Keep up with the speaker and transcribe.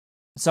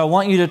So I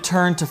want you to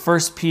turn to 1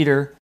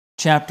 Peter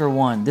chapter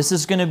 1. This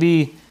is going to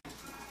be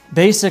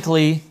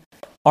basically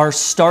our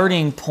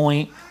starting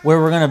point where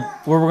we're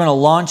going to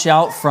launch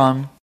out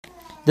from.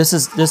 This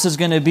is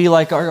going to be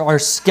like our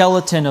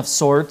skeleton of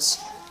sorts.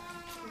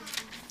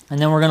 And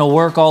then we're going to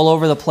work all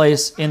over the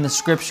place in the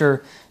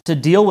Scripture to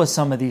deal with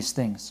some of these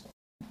things.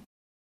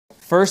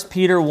 1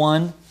 Peter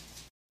 1.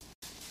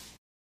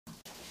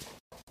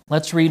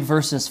 Let's read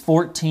verses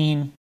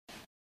 14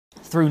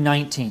 through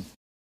 19.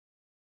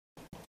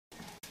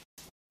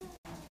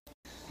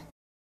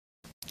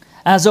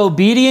 As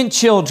obedient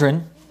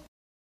children,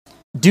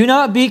 do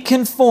not be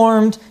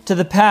conformed to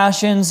the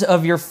passions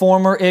of your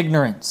former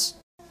ignorance.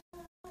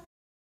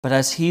 But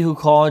as He who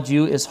called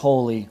you is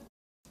holy,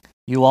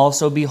 you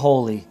also be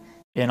holy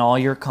in all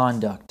your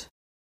conduct.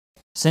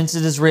 Since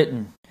it is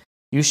written,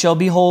 you shall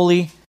be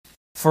holy,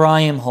 for I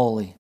am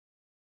holy.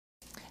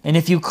 And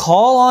if you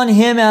call on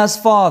Him as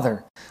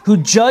Father, who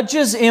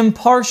judges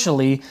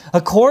impartially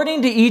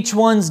according to each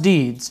one's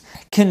deeds,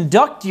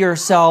 conduct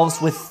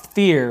yourselves with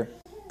fear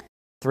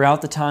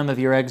throughout the time of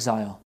your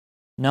exile,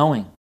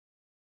 knowing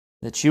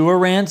that you were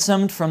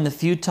ransomed from the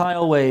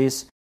futile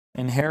ways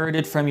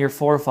inherited from your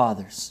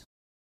forefathers,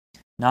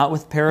 not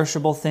with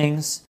perishable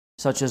things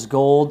such as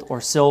gold or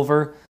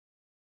silver,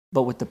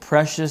 but with the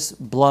precious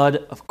blood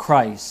of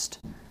Christ,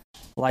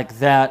 like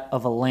that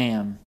of a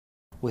lamb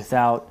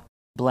without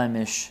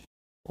blemish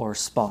or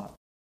spot.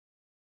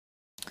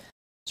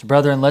 So,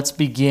 brethren, let's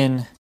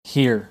begin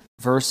here.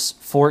 Verse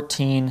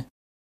 14,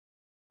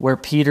 where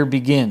Peter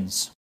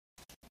begins.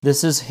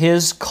 This is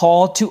his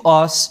call to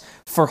us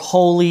for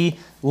holy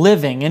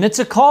living. And it's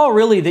a call,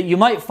 really, that you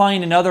might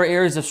find in other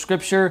areas of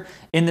Scripture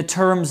in the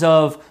terms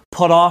of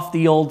put off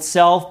the old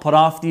self, put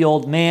off the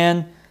old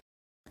man,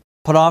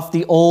 put off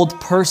the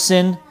old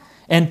person,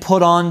 and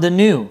put on the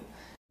new.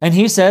 And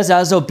he says,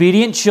 as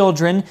obedient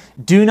children,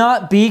 do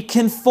not be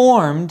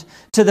conformed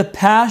to the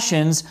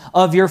passions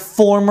of your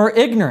former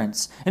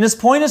ignorance. And his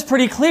point is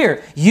pretty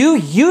clear. You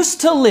used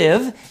to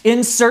live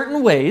in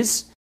certain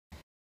ways,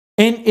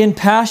 in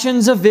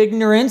passions of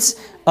ignorance,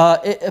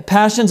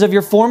 passions of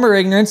your former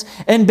ignorance.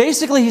 And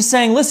basically he's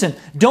saying, listen,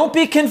 don't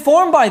be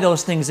conformed by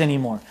those things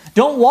anymore.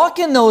 Don't walk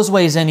in those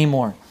ways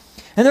anymore.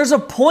 And there's a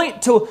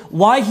point to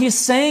why he's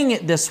saying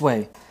it this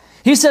way.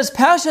 He says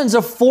passions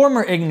of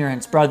former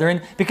ignorance,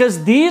 brethren,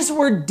 because these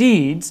were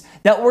deeds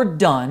that were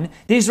done.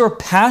 These were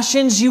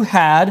passions you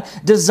had,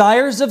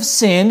 desires of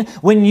sin,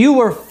 when you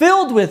were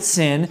filled with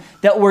sin,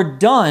 that were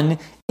done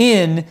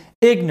in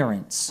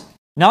ignorance.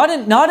 Not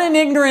in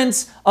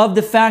ignorance of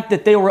the fact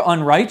that they were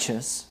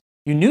unrighteous.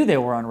 You knew they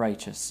were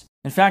unrighteous.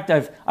 In fact,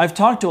 I've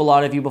talked to a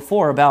lot of you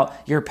before about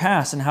your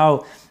past and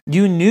how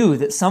you knew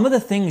that some of the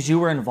things you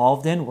were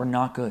involved in were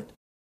not good.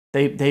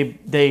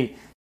 They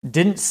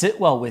didn't sit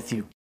well with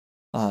you.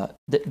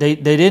 They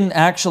didn't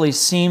actually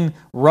seem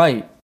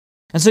right.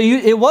 And so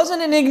it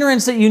wasn't in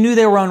ignorance that you knew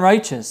they were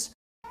unrighteous,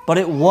 but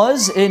it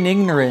was in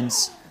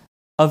ignorance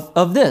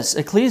of this.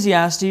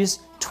 Ecclesiastes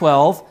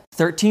 12,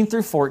 13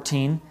 through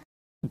 14.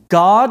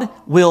 God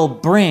will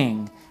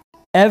bring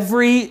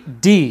every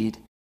deed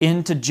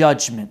into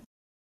judgment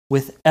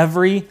with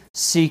every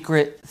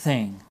secret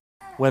thing,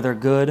 whether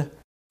good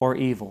or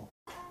evil.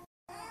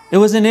 It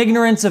was in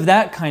ignorance of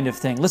that kind of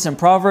thing. Listen,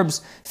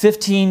 Proverbs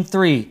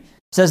 15:3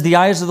 says, the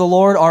eyes of the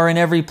Lord are in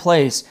every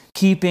place,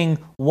 keeping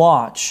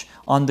watch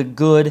on the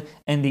good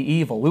and the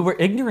evil. We were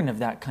ignorant of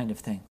that kind of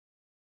thing.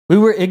 We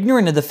were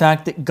ignorant of the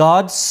fact that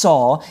God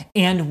saw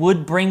and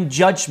would bring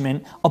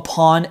judgment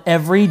upon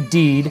every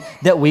deed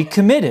that we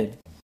committed.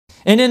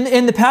 And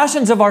in the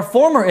passions of our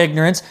former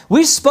ignorance,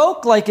 we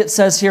spoke like it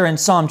says here in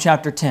Psalm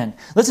chapter 10.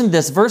 Listen to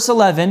this, verse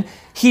 11.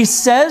 He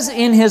says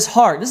in his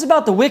heart, this is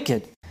about the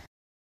wicked.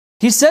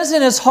 He says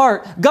in his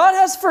heart, God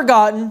has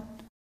forgotten,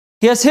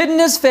 He has hidden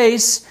His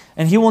face,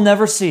 and He will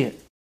never see it.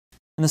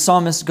 And the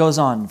psalmist goes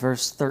on,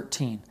 verse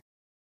 13.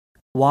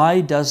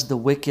 Why does the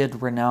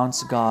wicked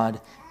renounce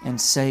God and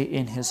say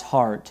in his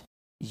heart,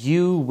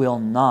 you will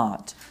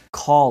not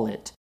call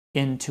it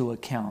into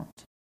account?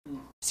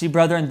 See,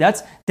 brethren,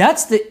 that's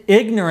the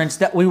ignorance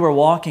that we were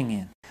walking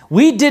in.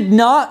 We did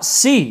not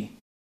see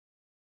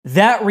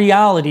that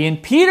reality,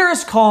 and Peter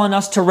is calling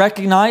us to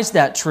recognize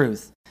that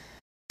truth.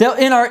 That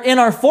in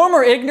our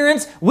former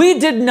ignorance, we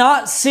did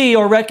not see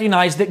or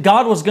recognize that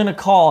God was going to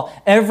call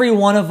every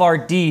one of our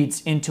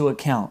deeds into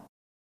account.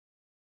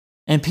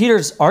 And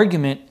Peter's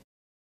argument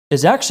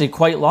is actually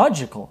quite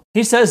logical.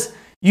 He says,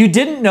 you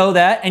didn't know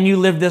that and you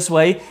lived this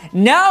way.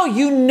 Now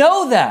you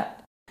know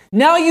that.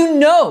 Now you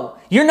know.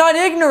 You're not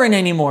ignorant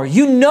anymore.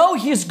 You know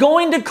He's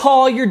going to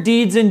call your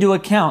deeds into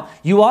account.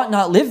 You ought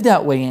not live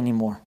that way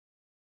anymore.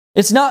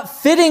 It's not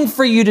fitting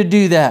for you to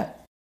do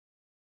that.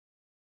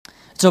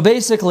 So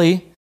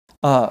basically,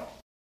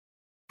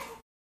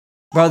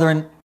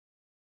 brethren,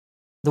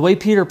 the way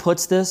Peter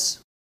puts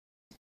this,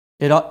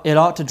 it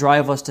ought to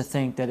drive us to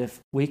think that if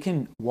we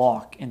can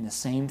walk in the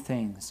same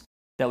things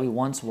that we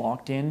once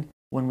walked in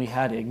when we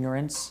had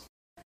ignorance,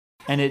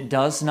 and it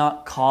does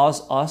not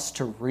cause us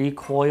to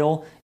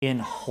recoil in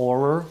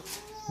horror,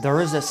 there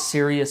is a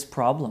serious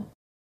problem.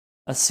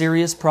 a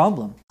serious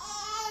problem.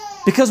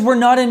 Because we're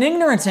not in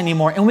ignorance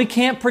anymore, and we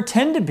can't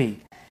pretend to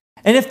be.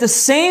 And if the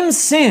same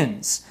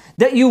sins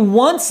that you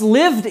once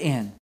lived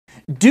in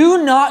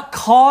do not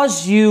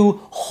cause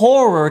you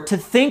horror to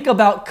think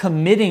about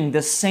committing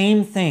the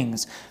same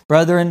things,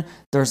 brethren,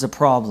 there's a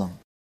problem.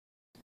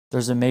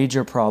 There's a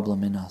major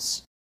problem in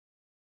us.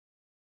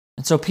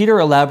 And so Peter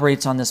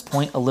elaborates on this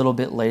point a little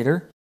bit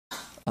later.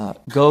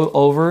 Go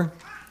over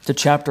to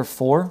chapter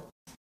 4.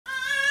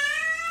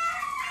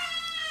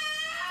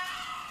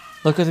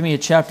 Look with me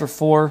at chapter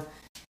 4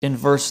 in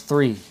verse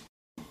 3.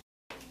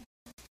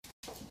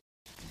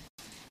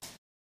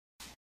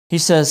 He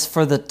says,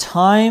 "For the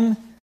time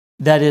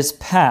that is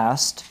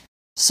past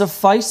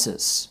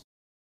suffices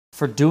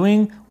for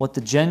doing what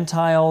the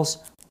Gentiles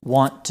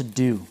want to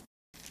do,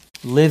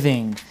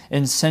 living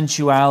in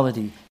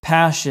sensuality,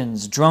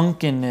 passions,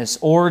 drunkenness,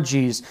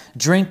 orgies,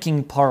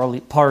 drinking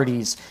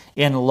parties,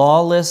 and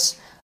lawless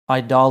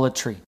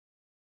idolatry."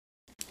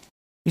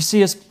 You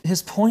see,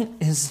 his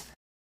point is,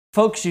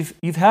 folks,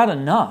 you've had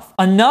enough.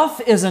 Enough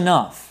is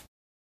enough.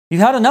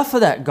 You've had enough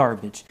of that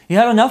garbage. You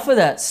had enough of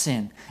that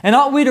sin. And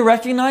ought we to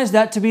recognize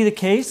that to be the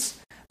case?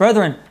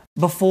 Brethren,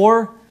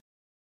 before,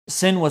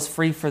 sin was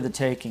free for the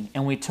taking,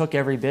 and we took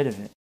every bit of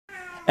it.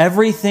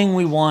 Everything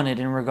we wanted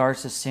in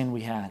regards to sin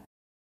we had.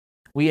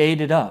 We ate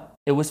it up.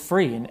 It was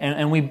free,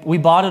 and we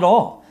bought it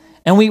all.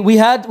 And we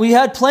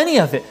had plenty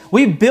of it.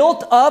 We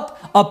built up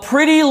a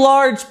pretty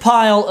large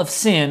pile of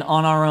sin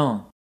on our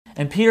own.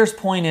 And Peter's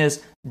point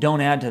is,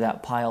 don't add to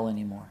that pile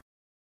anymore.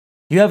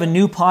 You have a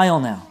new pile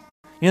now.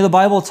 You know, the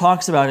Bible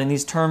talks about it in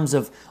these terms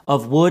of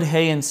wood,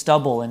 hay, and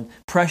stubble, and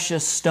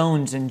precious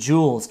stones and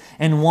jewels.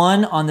 And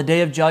one, on the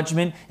day of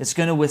judgment, is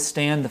going to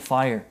withstand the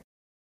fire.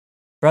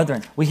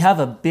 Brethren, we have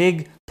a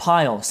big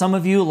pile. Some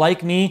of you,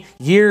 like me,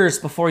 years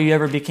before you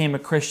ever became a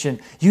Christian,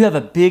 you have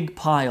a big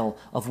pile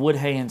of wood,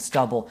 hay, and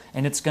stubble,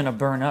 and it's going to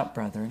burn up,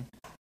 brethren.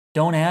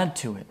 Don't add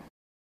to it.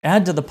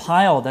 Add to the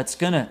pile that's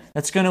going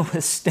to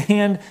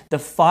withstand the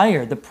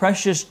fire, the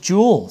precious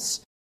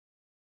jewels.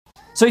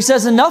 So he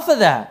says, enough of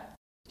that.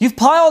 You've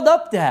piled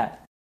up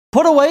that.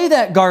 Put away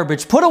that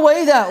garbage. Put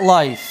away that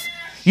life.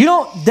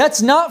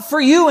 That's not for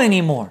you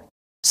anymore.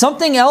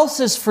 Something else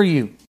is for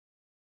you.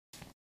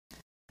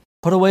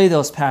 Put away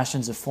those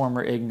passions of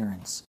former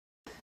ignorance.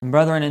 And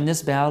brethren, in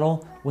this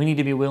battle, we need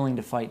to be willing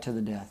to fight to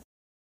the death.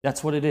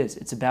 That's what it is.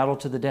 It's a battle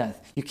to the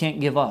death. You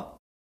can't give up.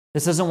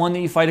 This isn't one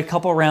that you fight a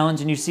couple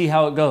rounds and you see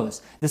how it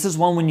goes. This is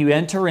one when you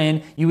enter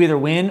in, you either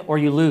win or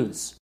you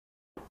lose.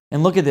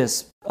 And look at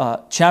this.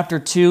 Chapter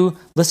 2,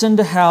 listen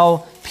to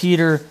how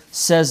Peter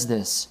says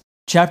this.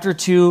 Chapter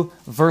 2,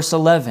 verse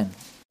 11.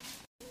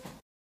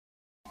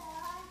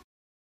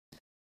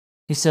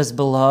 He says,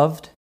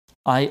 "Beloved,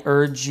 I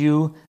urge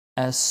you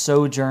as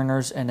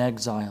sojourners and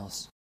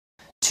exiles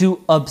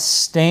to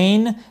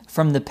abstain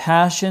from the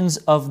passions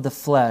of the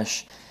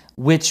flesh,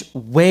 which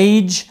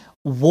wage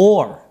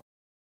war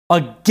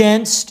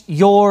against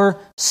your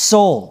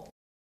soul."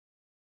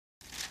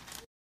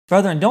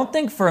 Brethren, don't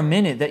think for a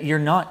minute that you're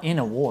not in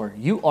a war.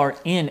 You are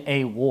in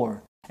a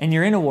war, and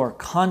you're in a war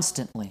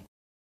constantly.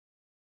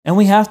 And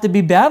we have to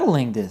be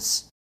battling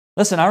this.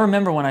 Listen, I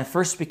remember when I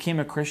first became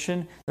a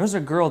Christian, there was a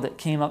girl that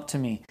came up to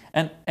me.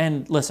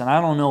 And listen, I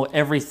don't know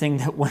everything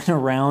that went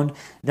around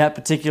that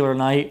particular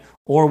night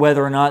or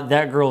whether or not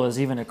that girl is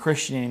even a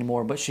Christian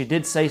anymore, but she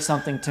did say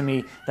something to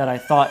me that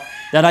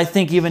I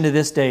think even to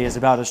this day is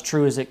about as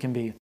true as it can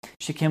be.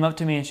 She came up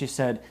to me and she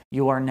said,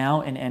 "You are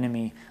now an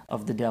enemy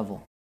of the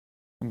devil."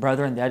 And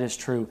brethren, that is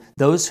true.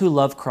 Those who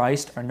love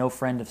Christ are no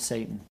friend of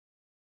Satan.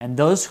 And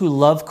those who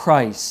love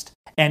Christ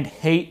and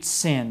hate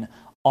sin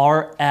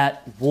are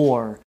at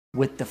war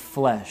with the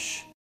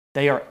flesh.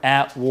 They are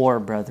at war,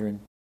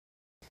 brethren.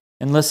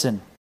 And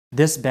listen,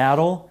 this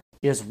battle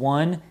is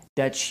one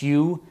that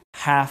you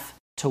have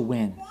to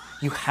win.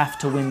 You have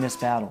to win this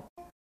battle.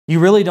 You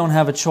really don't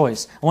have a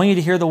choice. I want you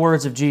to hear the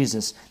words of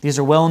Jesus. These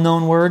are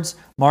well-known words.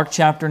 Mark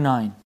chapter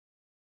 9.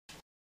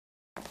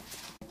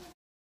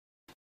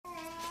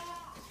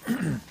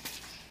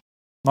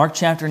 Mark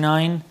chapter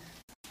 9,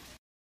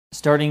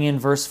 starting in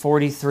verse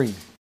 43.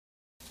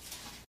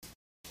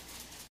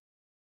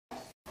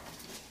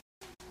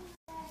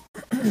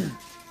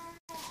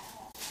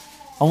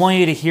 I want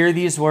you to hear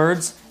these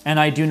words, and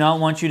I do not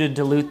want you to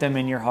dilute them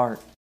in your heart.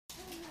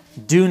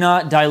 Do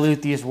not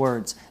dilute these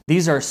words.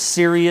 These are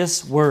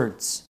serious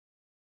words.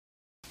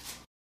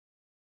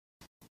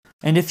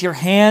 "And if your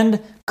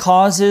hand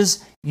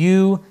causes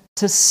you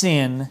to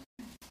sin,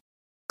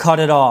 cut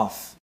it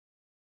off.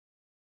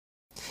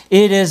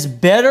 It is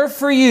better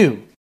for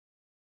you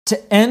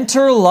to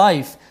enter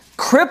life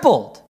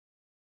crippled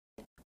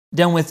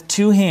than with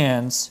two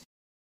hands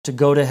to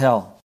go to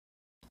hell,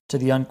 to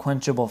the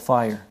unquenchable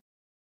fire.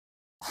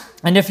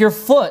 And if your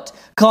foot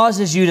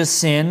causes you to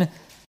sin,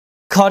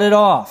 cut it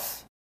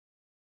off.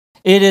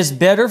 It is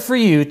better for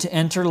you to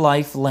enter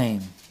life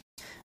lame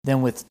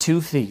than with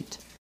 2 feet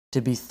to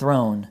be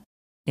thrown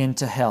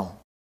into hell.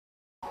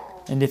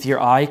 And if your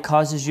eye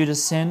causes you to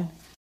sin,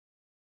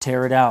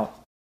 tear it out.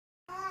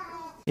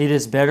 It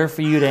is better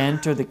for you to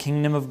enter the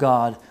kingdom of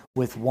God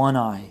with one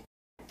eye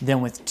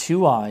than with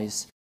 2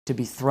 eyes to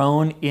be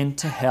thrown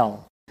into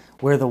hell,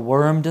 where the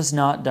worm does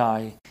not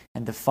die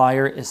and the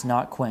fire is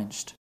not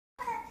quenched.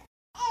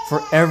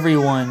 For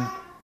everyone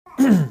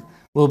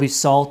will be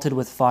salted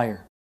with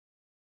fire.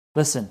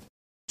 Listen,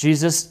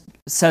 Jesus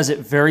says it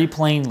very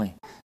plainly.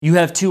 You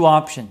have 2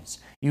 options.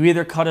 You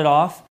either cut it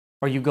off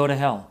or you go to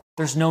hell.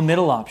 There's no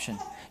middle option.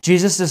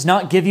 Jesus does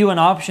not give you an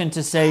option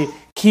to say,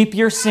 keep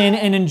your sin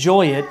and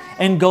enjoy it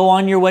and go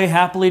on your way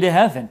happily to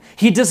heaven.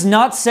 He does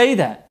not say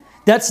that.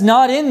 That's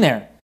not in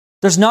there.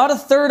 There's not a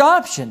third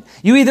option.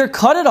 You either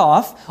cut it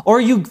off or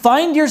you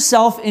find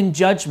yourself in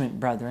judgment,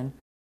 brethren.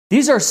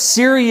 These are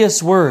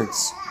serious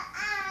words.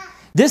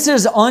 This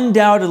is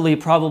undoubtedly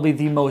probably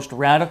the most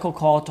radical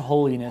call to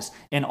holiness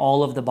in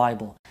all of the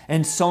Bible.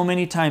 And so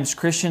many times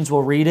Christians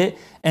will read it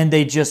and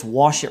they just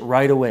wash it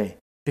right away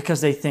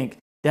because they think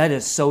that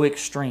is so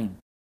extreme.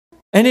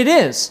 And it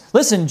is.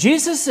 Listen,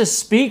 Jesus is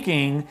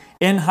speaking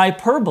in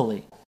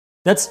hyperbole.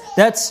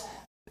 That's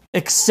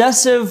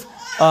excessive,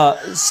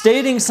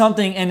 stating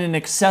something in an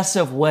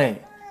excessive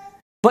way.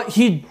 But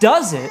he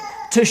does it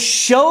to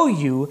show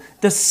you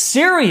the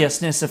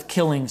seriousness of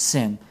killing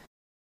sin.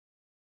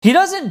 He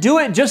doesn't do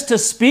it just to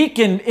speak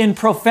in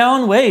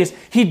profound ways.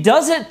 He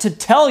does it to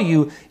tell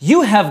you,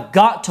 you have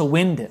got to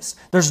win this.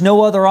 There's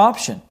no other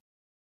option.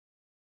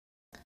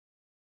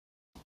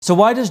 So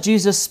why does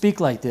Jesus speak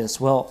like this?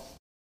 Well,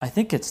 I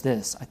think it's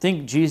this. I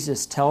think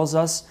Jesus tells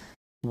us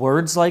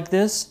words like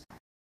this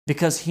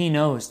because he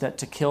knows that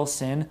to kill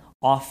sin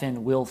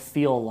often will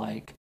feel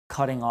like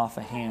cutting off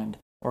a hand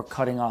or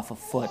cutting off a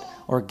foot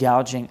or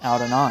gouging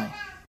out an eye.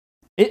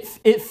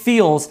 It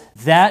feels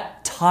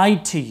that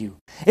tied to you.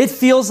 It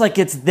feels like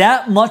it's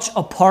that much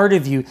a part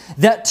of you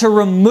that to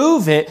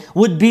remove it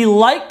would be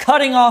like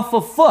cutting off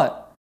a foot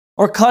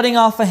or cutting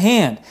off a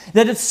hand.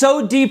 That it's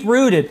so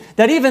deep-rooted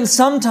that even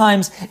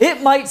sometimes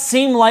it might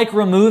seem like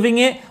removing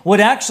it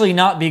would actually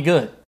not be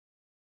good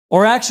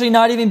or actually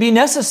not even be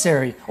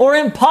necessary or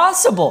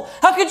impossible.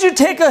 How could you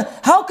take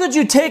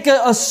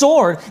a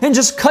sword and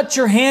just cut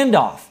your hand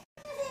off?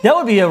 That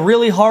would be a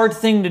really hard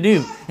thing to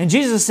do. And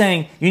Jesus is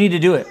saying, you need to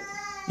do it.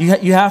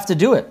 You have to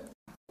do it.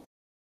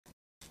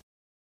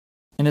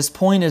 And his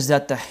point is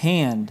that the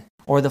hand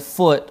or the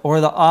foot or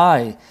the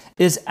eye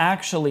is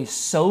actually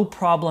so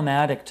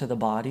problematic to the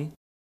body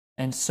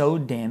and so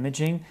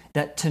damaging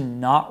that to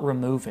not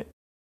remove it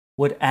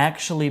would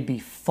actually be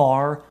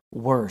far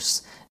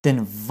worse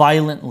than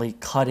violently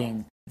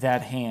cutting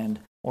that hand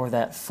or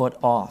that foot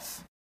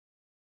off.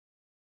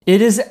 He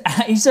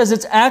says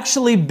it's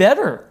actually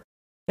better.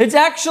 It's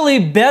actually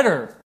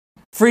better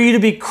for you to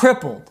be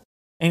crippled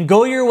and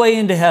go your way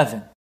into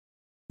heaven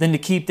than to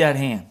keep that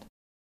hand.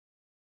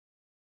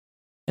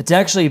 It's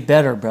actually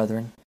better,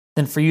 brethren,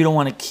 than for you to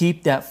want to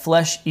keep that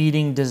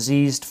flesh-eating,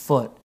 diseased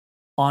foot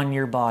on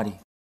your body.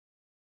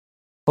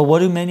 But what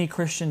do many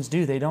Christians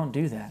do? They don't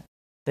do that.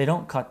 They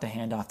don't cut the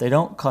hand off. They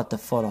don't cut the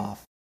foot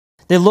off.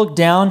 They look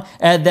down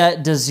at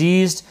that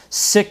diseased,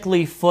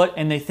 sickly foot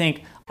and they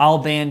think, I'll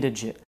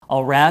bandage it.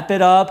 I'll wrap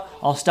it up.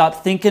 I'll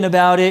stop thinking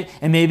about it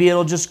and maybe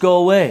it'll just go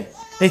away.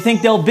 They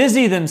think they'll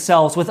busy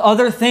themselves with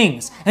other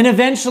things and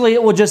eventually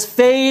it will just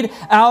fade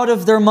out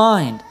of their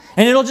mind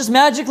and it'll just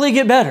magically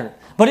get better.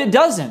 But it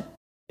doesn't.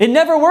 It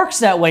never works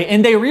that way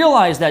and they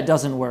realize that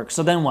doesn't work.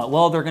 So then what?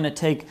 Well, they're going to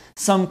take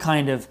some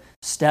kind of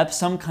step,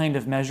 some kind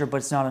of measure, but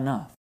it's not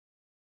enough.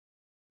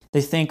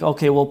 They think,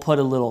 okay, we'll put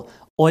a little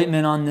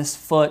ointment on this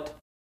foot.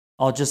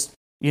 I'll just,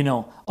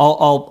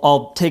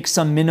 I'll take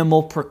some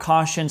minimal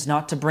precautions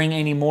not to bring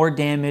any more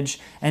damage.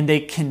 And they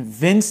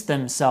convince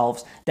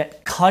themselves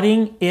that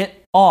cutting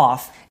it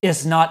off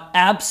is not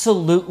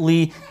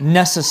absolutely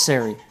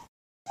necessary.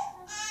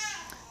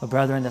 But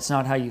brethren, that's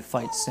not how you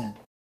fight sin.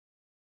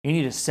 You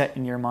need to set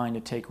in your mind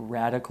to take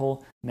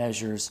radical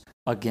measures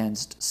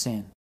against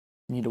sin.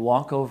 You need to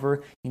walk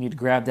over, you need to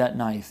grab that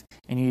knife,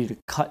 and you need to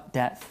cut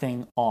that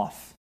thing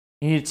off.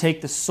 You need to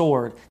take the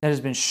sword that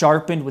has been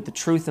sharpened with the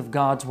truth of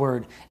God's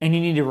word, and you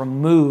need to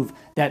remove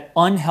that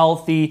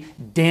unhealthy,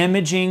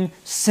 damaging,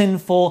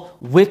 sinful,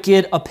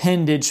 wicked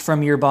appendage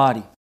from your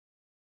body.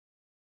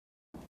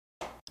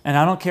 And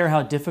I don't care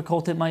how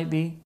difficult it might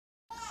be.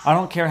 I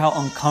don't care how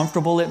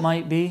uncomfortable it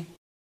might be.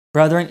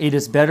 Brethren, it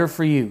is better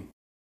for you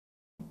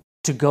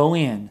to go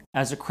in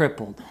as a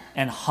crippled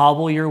and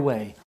hobble your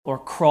way or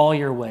crawl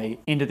your way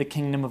into the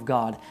kingdom of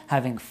God,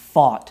 having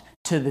fought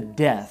to the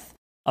death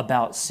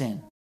about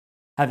sin,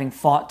 having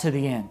fought to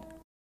the end.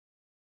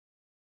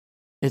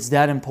 It's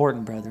that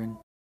important, brethren.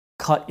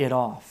 Cut it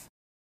off.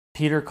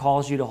 Peter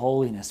calls you to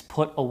holiness.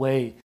 Put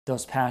away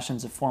those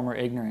passions of former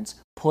ignorance.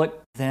 Put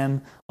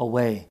them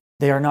away.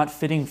 They are not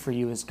fitting for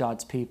you as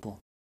God's people.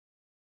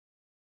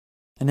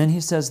 And then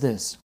he says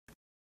this.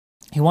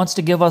 He wants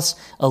to give us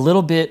a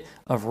little bit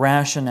of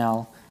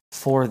rationale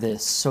for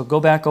this. So go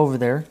back over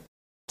there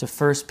to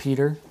 1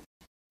 Peter.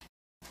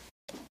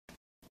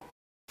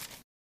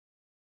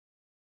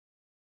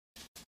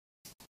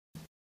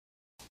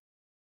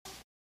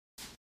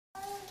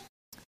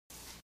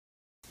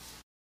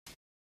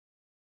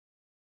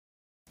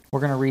 We're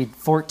going to read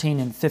 14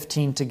 and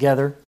 15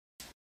 together.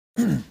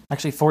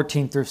 actually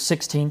 14 through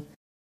 16.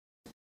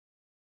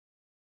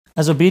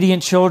 As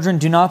obedient children,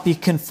 do not be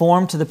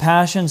conformed to the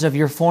passions of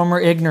your former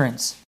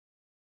ignorance.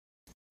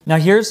 Now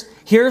here's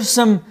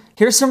some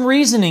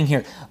reasoning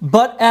here.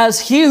 But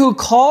as he who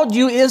called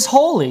you is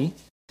holy,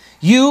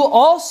 you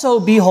also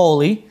be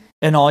holy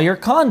in all your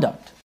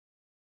conduct.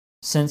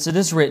 Since it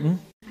is written,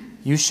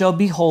 you shall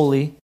be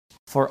holy,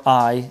 for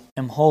I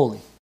am holy.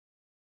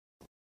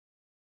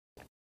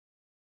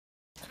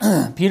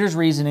 Peter's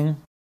reasoning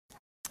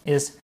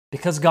is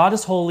because God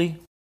is holy,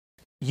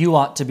 you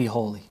ought to be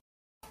holy.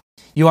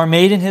 You are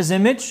made in His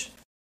image.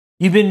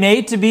 You've been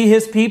made to be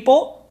His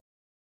people.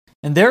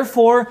 And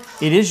therefore,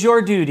 it is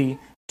your duty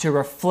to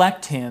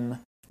reflect Him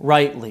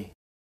rightly.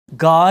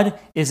 God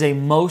is a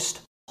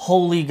most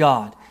holy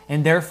God,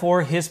 and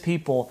therefore His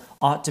people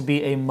ought to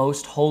be a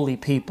most holy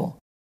people.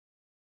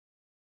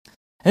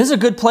 This is a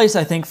good place,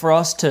 I think, for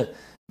us to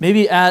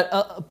maybe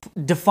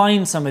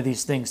define some of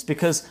these things,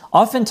 because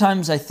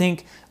oftentimes I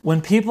think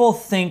when people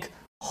think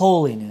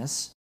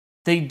holiness,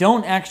 they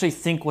don't actually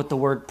think what the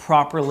word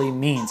properly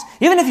means.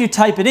 Even if you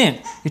type it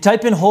in, you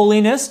type in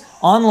holiness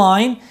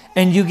online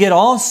and you get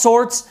all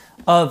sorts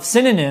of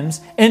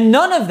synonyms, and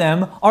none of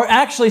them are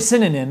actually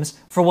synonyms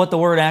for what the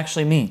word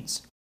actually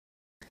means.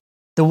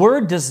 The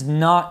word does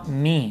not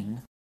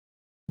mean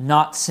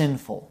not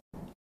sinful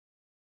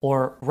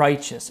or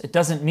righteous. It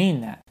doesn't mean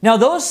that. Now,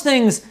 those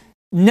things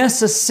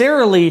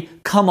necessarily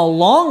come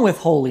along with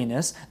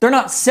holiness. They're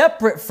not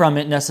separate from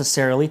it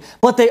necessarily,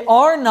 but they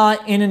are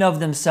not in and of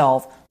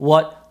themselves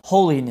what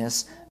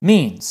holiness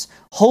means.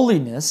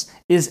 Holiness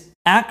is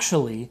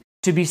actually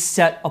to be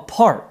set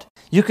apart.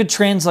 You could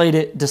translate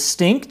it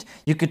distinct.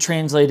 You could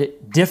translate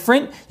it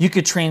different. You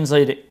could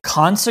translate it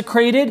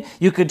consecrated.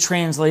 You could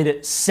translate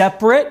it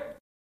separate.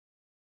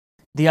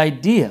 The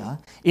idea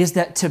is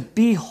that to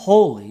be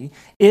holy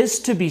is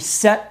to be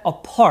set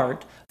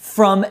apart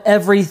from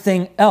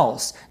everything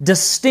else,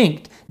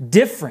 distinct,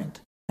 different.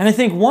 And I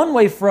think one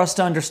way for us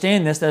to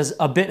understand this as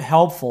a bit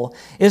helpful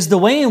is the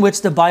way in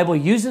which the Bible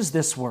uses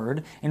this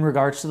word in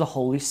regards to the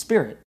Holy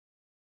Spirit.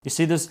 You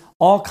see, there's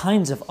all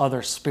kinds of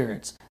other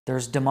spirits.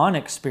 There's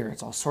demonic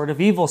spirits, all sort of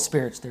evil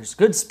spirits. There's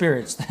good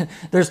spirits.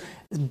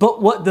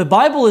 But what the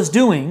Bible is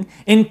doing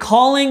in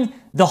calling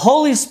the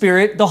Holy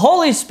Spirit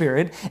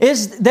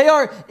is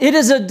it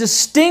is a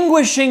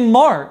distinguishing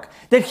mark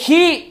that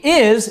He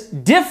is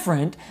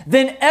different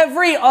than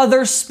every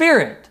other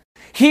spirit.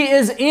 He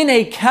is in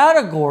a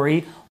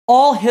category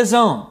all His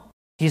own.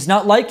 He's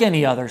not like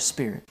any other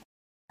spirit.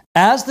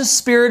 As the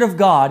Spirit of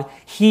God,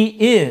 He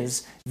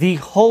is the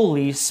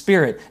Holy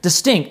Spirit,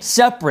 distinct,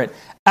 separate,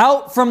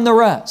 out from the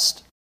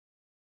rest.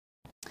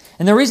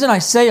 And the reason I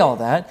say all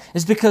that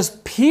is because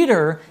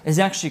Peter is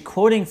actually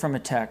quoting from a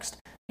text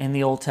in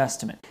the Old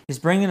Testament. He's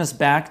bringing us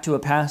back to a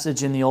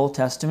passage in the Old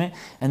Testament,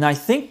 and I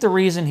think the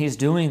reason he's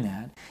doing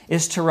that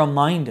is to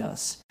remind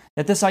us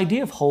that this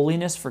idea of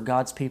holiness for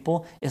God's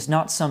people is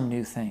not some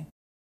new thing.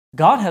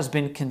 God has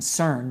been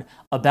concerned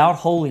about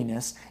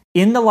holiness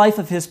in the life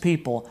of His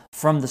people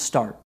from the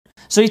start.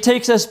 So He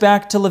takes us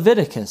back to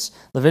Leviticus.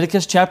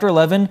 Leviticus chapter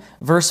 11,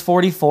 verse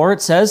 44,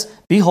 it says,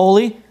 "Be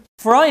holy,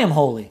 for I am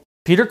holy."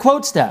 Peter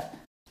quotes that.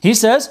 He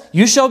says,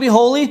 "You shall be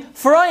holy,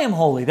 for I am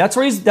holy." That's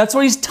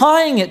what he's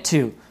tying it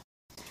to.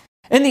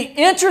 And the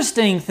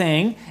interesting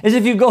thing is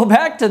if you go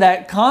back to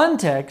that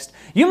context,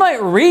 you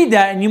might read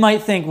that and you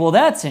might think, well,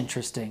 that's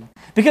interesting.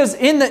 Because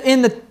in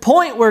the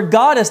point where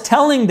God is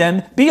telling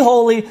them, "Be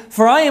holy,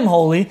 for I am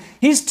holy,"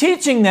 He's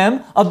teaching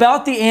them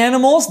about the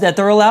animals that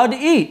they're allowed to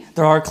eat.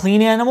 There are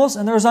clean animals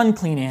and there's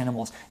unclean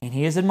animals. And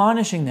He is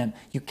admonishing them,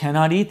 you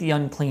cannot eat the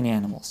unclean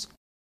animals.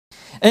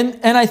 And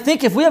I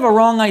think if we have a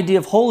wrong idea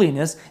of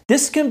holiness,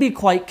 this can be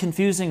quite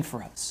confusing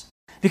for us.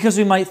 Because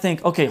we might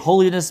think, okay,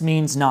 holiness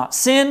means not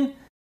sin.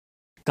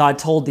 God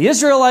told the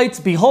Israelites,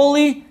 "Be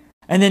holy,"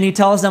 and then He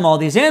tells them all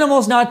these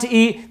animals not to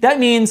eat. That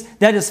means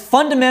that is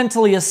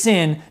fundamentally a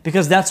sin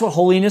because that's what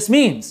holiness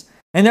means.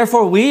 And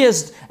therefore we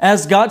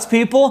as God's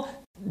people,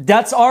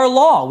 that's our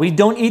law. We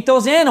don't eat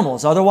those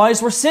animals.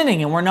 Otherwise we're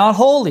sinning and we're not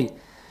holy.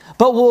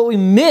 But what we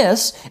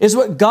miss is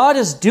what God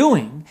is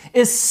doing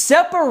is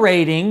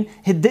separating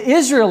the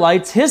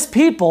Israelites, His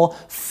people,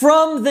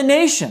 from the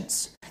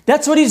nations.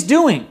 That's what He's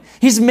doing.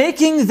 He's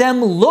making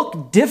them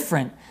look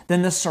different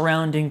than the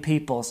surrounding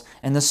peoples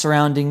and the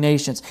surrounding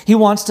nations. He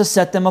wants to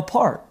set them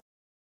apart.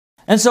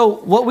 And so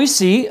what we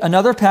see,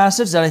 another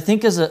passage that I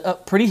think is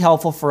pretty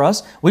helpful for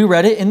us, we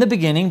read it in the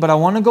beginning, but I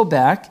want to go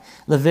back.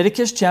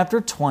 Leviticus chapter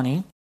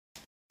 20.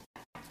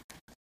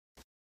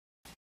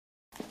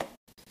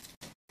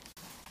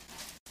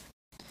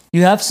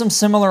 You have some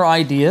similar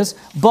ideas,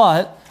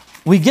 but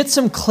we get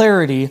some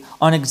clarity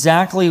on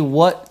exactly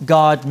what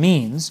God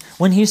means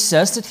when He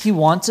says that He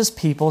wants His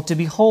people to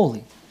be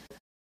holy.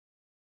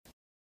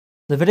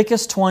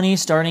 Leviticus 20,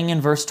 starting in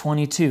verse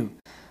 22.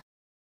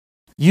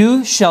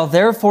 "You shall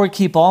therefore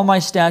keep all my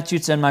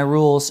statutes and my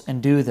rules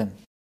and do them,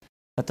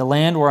 that the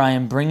land where I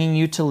am bringing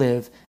you to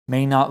live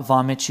may not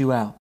vomit you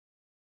out.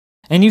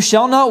 And you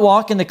shall not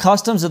walk in the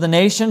customs of the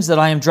nations that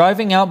I am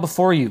driving out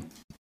before you,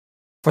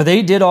 For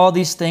they did all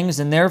these things,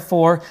 and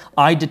therefore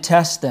I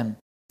detest them.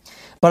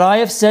 But I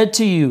have said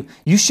to you,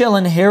 you shall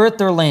inherit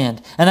their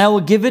land, and I will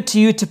give it to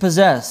you to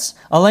possess,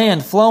 a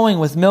land flowing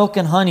with milk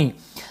and honey.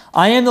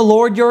 I am the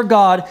Lord your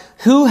God,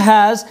 who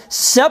has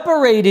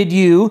separated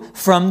you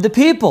from the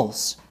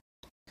peoples.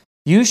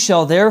 You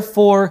shall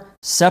therefore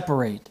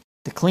separate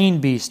the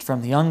clean beast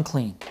from the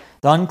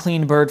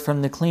unclean bird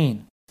from the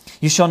clean.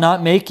 You shall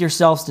not make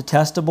yourselves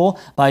detestable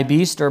by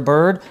beast or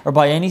bird, or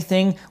by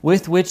anything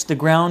with which the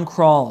ground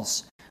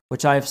crawls,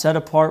 which I have set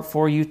apart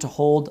for you to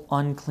hold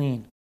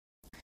unclean.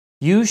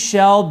 You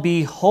shall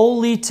be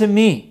holy to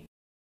me,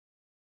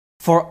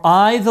 for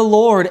I, the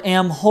Lord,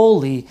 am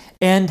holy,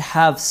 and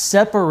have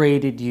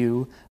separated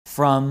you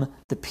from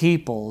the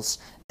peoples,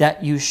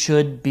 that you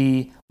should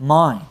be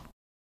mine.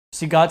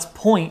 See, God's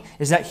point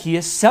is that He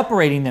is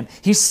separating them.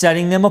 He's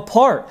setting them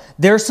apart.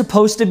 They're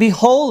supposed to be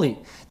holy.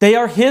 They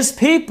are His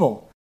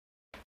people.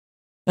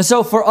 And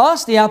so for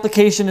us, the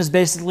application is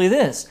basically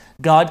this.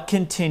 God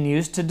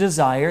continues to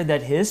desire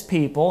that His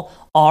people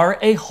are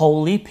a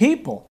holy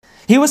people.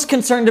 He was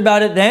concerned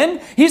about it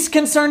then. He's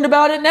concerned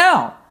about it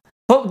now.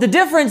 But the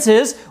difference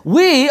is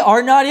we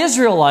are not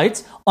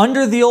Israelites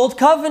under the Old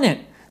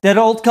Covenant. That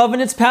Old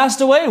Covenant's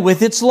passed away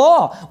with its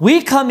law.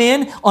 We come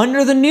in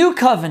under the New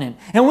Covenant.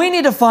 And we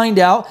need to find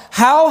out,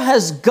 how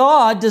has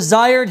God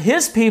desired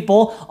His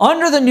people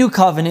under the New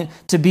Covenant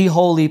to be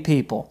holy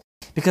people?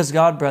 Because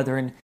God,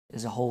 brethren,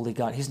 is a holy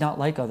God. He's not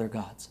like other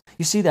gods.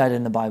 You see that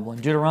in the Bible. In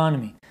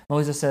Deuteronomy,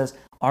 Moses says,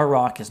 our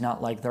rock is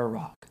not like their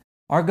rock.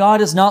 Our God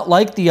is not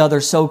like the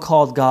other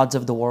so-called gods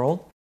of the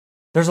world.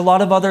 There's a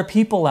lot of other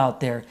people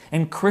out there,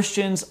 and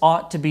Christians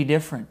ought to be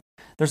different.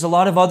 There's a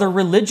lot of other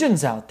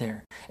religions out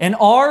there, and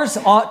ours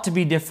ought to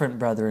be different,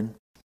 brethren.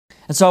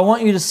 And so I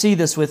want you to see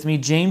this with me,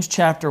 James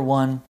chapter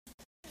 1.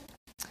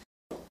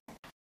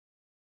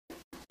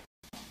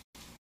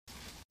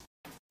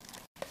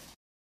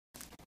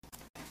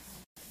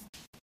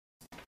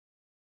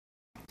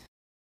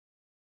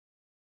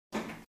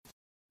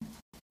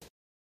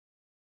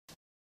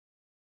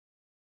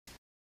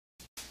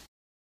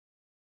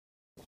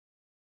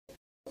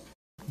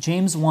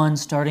 James 1,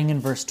 starting in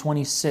verse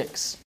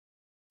 26.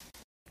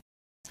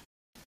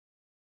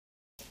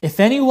 If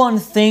anyone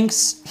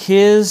thinks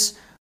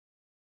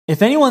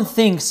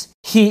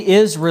he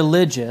is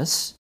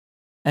religious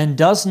and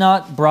does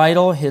not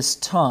bridle his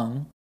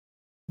tongue,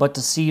 but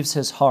deceives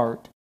his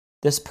heart,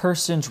 this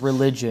person's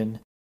religion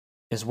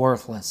is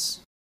worthless.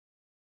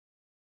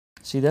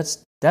 See,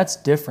 that's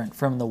different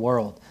from the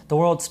world. The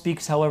world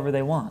speaks however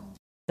they want.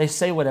 They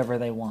say whatever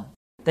they want.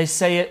 They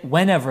say it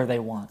whenever they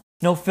want.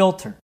 No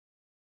filter.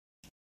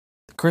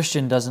 The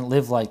Christian doesn't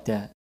live like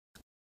that.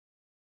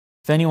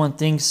 If anyone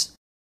thinks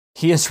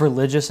he is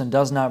religious and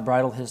does not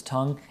bridle his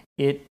tongue,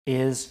 it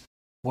is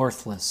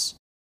worthless.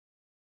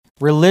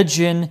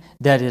 Religion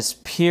that is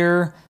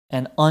pure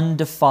and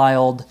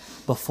undefiled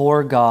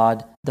before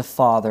God the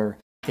Father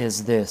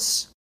is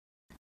this: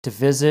 to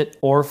visit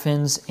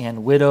orphans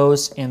and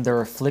widows in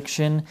their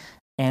affliction,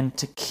 and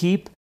to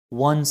keep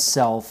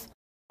oneself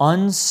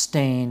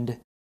unstained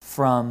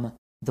from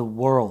the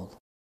world.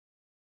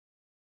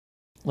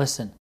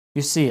 Listen,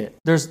 you see it.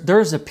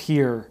 There's a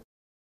pure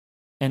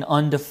and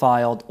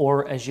undefiled,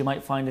 or as you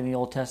might find in the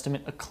Old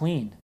Testament, a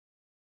clean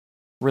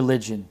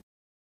religion.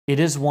 It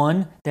is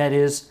one that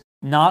is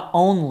not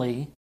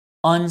only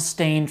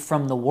unstained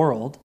from the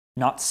world,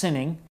 not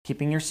sinning,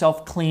 keeping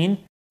yourself clean,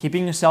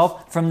 keeping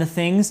yourself from the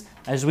things,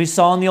 as we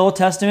saw in the Old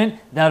Testament,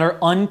 that are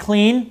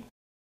unclean,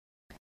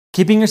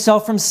 keeping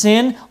yourself from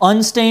sin,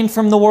 unstained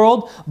from the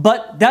world,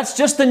 but that's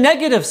just the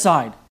negative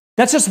side.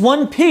 That's just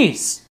one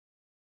piece.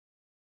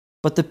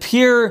 But the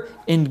pure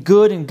and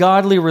good and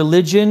godly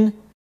religion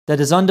that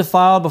is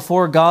undefiled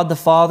before God the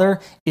Father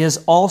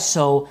is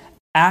also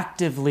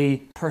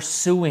actively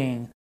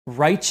pursuing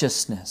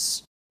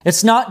righteousness.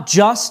 It's not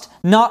just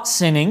not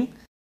sinning,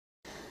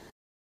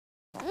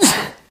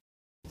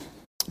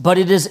 but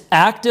it is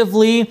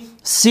actively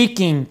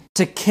seeking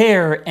to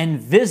care and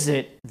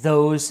visit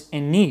those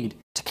in need,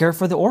 to care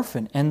for the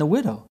orphan and the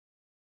widow.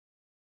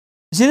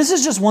 See, this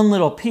is just one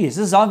little piece.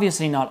 This is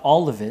obviously not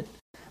all of it.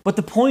 But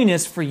the point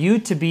is for you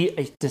to be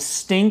a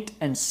distinct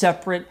and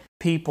separate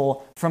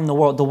people from the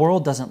world. The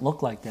world doesn't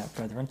look like that,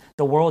 brethren.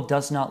 The world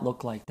does not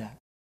look like that.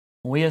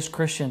 We as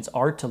Christians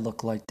are to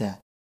look like that.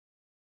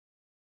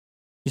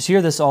 You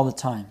hear this all the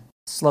time.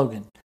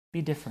 Slogan,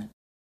 be different.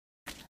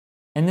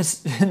 And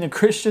this, in the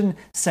Christian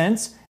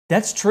sense,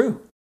 that's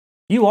true.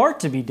 You are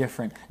to be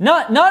different.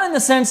 Not in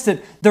the sense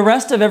that the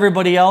rest of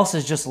everybody else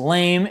is just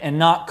lame and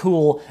not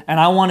cool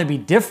and I want to be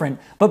different.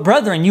 But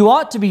brethren, you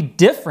ought to be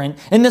different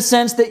in the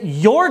sense that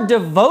your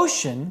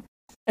devotion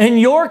and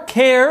your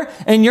care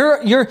and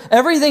your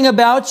everything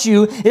about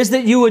you is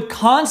that you would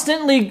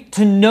constantly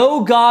to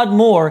know God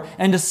more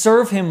and to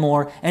serve Him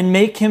more and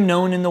make Him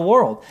known in the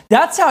world.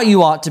 That's how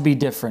you ought to be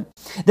different.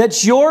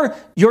 That your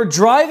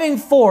driving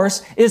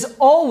force is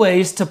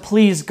always to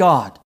please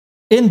God.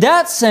 In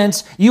that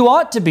sense, you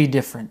ought to be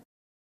different.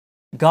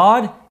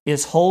 God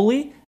is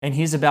holy and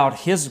He's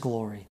about His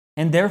glory.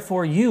 And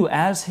therefore you,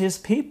 as His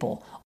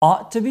people,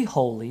 ought to be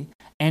holy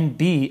and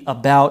be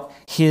about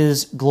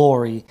His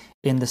glory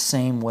in the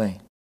same way.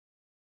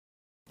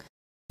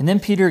 And then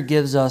Peter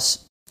gives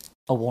us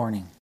a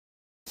warning.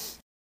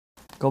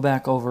 Go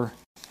back over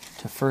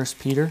to 1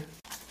 Peter.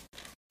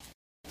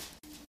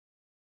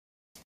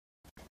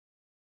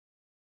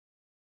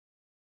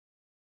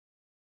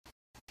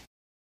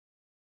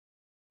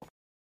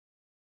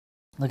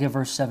 Look at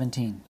verse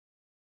 17.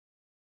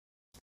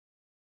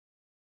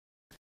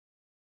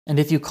 And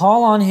if you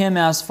call on Him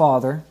as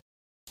Father,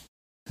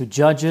 who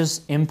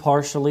judges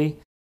impartially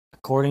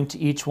according to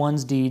each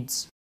one's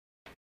deeds,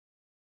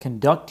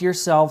 conduct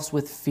yourselves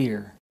with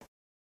fear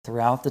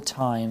throughout the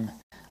time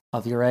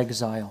of your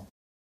exile.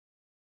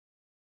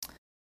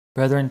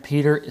 Brethren,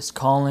 Peter is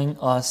calling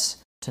us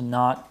to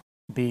not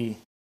be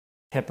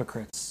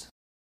hypocrites.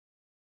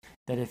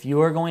 That if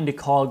you are going to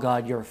call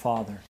God your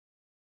Father,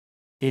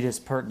 it is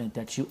pertinent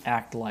that you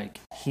act like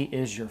He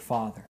is your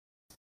Father.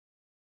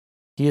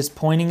 He is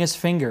pointing His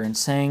finger and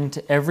saying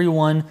to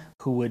everyone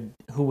who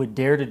would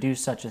dare to do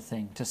such a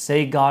thing, to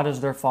say God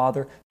is their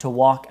Father, to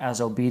walk as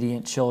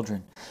obedient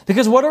children.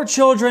 Because what are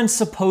children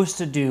supposed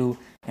to do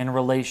in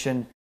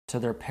relation to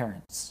their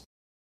parents?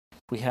 If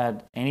we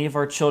had any of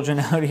our children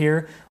out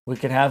here, we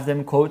could have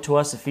them quote to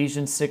us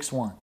Ephesians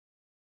 6:1.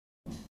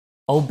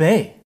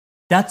 Obey.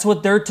 That's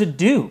what they're to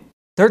do.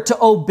 They're to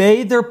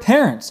obey their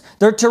parents.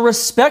 They're to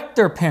respect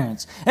their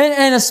parents.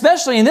 And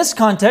especially in this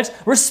context,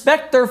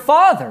 respect their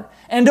father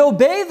and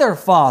obey their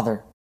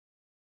father.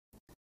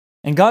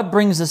 And God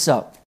brings this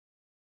up.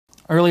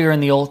 Earlier in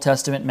the Old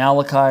Testament,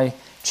 Malachi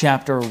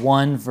chapter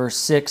 1, verse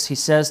 6, He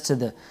says to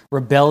the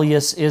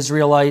rebellious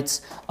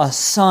Israelites, "A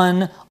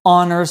son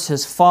honors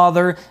his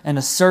father and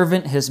a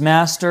servant his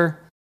master.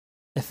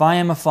 If I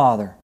am a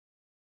father,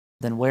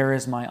 then where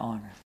is my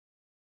honor?"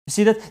 You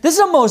see that? This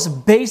is the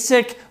most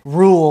basic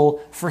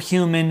rule for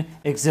human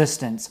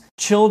existence.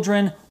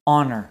 Children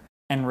honor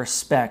and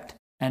respect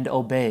and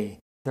obey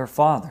their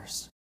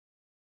fathers.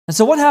 And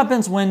so what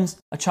happens when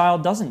a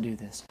child doesn't do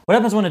this? What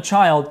happens when a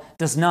child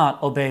does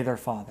not obey their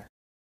father?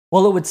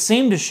 Well, it would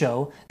seem to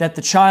show that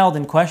the child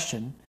in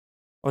question,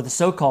 or the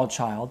so-called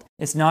child,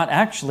 is not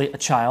actually a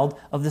child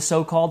of the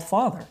so-called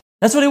father.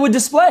 That's what it would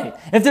display.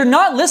 If they're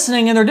not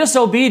listening and they're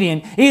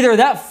disobedient, either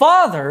that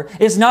father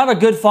is not a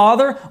good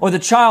father, or the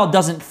child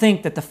doesn't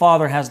think that the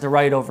father has the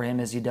right over him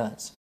as he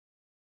does.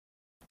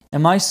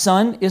 And my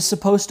son is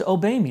supposed to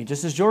obey me,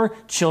 just as your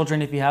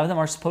children, if you have them,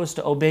 are supposed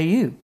to obey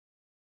you.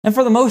 And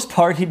for the most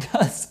part, he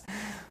does.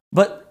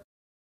 But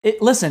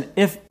listen,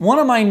 if one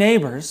of my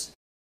neighbors,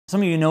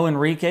 some of you know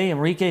Enrique,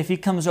 if he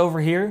comes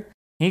over here,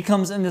 he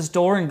comes in this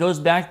door and goes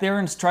back there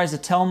and tries to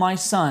tell my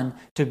son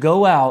to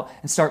go out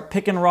and start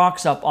picking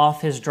rocks up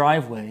off his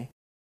driveway,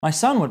 my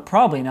son would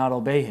probably not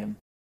obey him.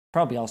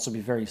 Probably also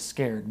be very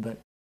scared. But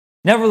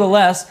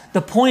nevertheless,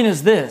 the point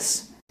is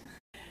this.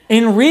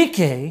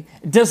 Enrique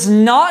does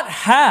not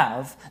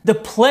have the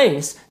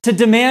place to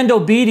demand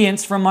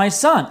obedience from my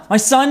son. My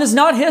son is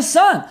not his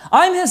son.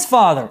 I'm his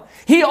father.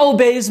 He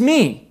obeys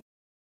me.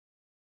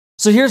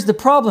 So here's the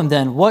problem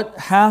then. What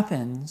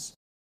happens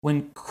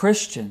when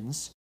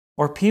Christians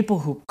or people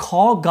who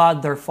call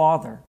God their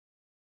Father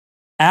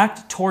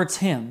act towards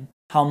Him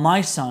how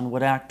my son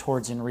would act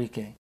towards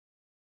Enrique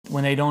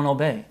when they don't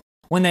obey?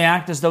 When they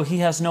act as though he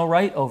has no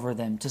right over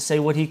them to say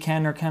what he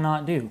can or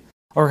cannot do,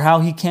 or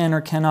how he can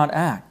or cannot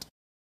act.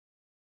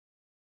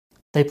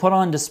 They put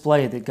on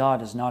display that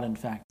God is not in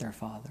fact their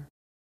Father,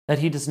 that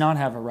He does not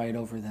have a right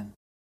over them.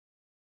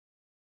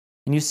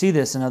 And you see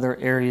this in other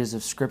areas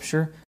of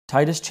Scripture.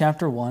 Titus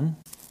chapter 1.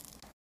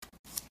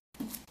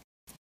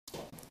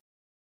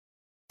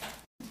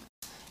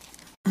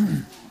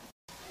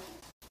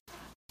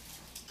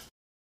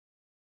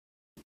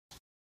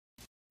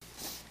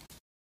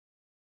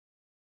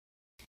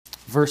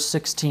 Verse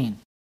 16.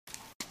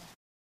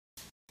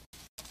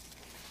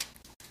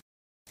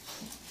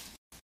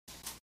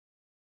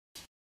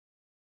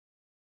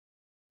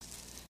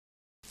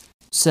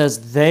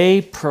 Says,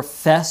 they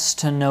profess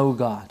to know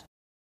God,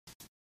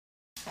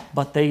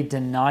 but they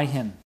deny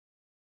Him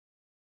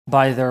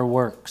by their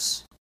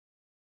works.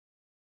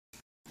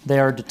 They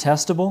are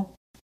detestable,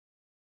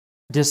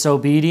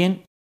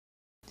 disobedient,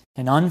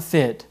 and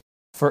unfit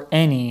for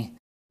any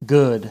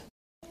good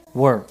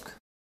work.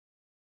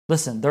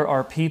 Listen, there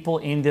are people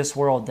in this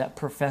world that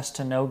profess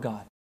to know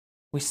God.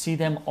 We see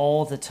them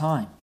all the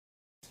time.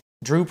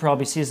 Drew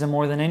probably sees them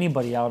more than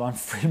anybody out on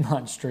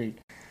Fremont Street.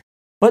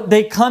 But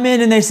they come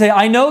in and they say,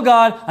 I know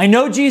God, I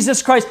know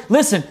Jesus Christ.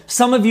 Listen,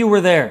 some of you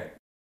were there.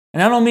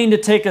 And I don't mean to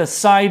take a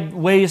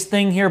sideways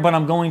thing here, but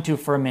I'm going to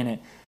for a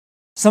minute.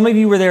 Some of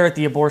you were there at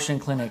the abortion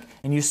clinic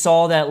and you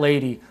saw that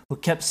lady who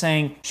kept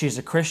saying she's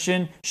a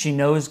Christian, she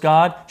knows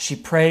God, she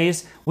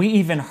prays. We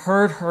even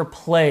heard her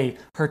play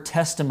her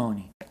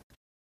testimony.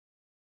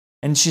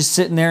 And she's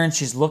sitting there and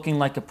she's looking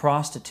like a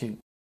prostitute.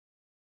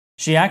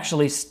 She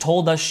actually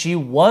told us she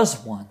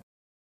was one.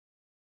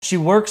 She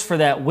works for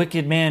that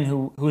wicked man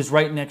who's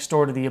right next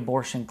door to the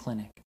abortion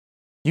clinic.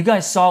 You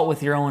guys saw it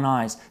with your own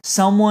eyes.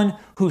 Someone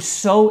who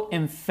so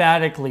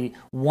emphatically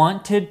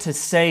wanted to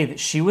say that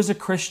she was a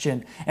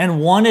Christian and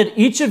wanted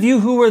each of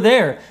you who were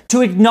there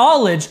to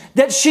acknowledge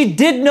that she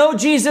did know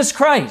Jesus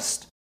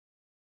Christ.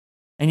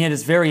 And yet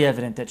it's very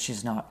evident that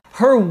she's not.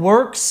 Her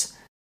works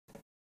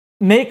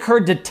make her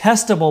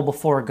detestable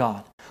before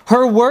God.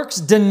 Her works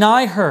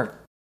deny her.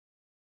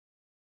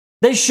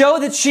 They show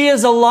that she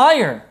is a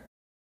liar.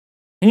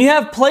 And you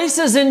have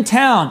places in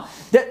town,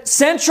 that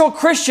Central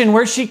Christian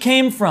where she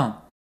came from,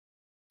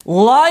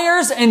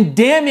 liars and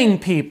damning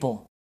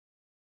people.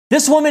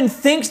 This woman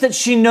thinks that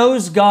she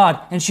knows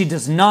God, and she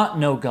does not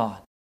know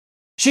God.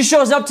 She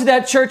shows up to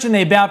that church and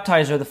they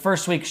baptize her the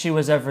first week she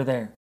was ever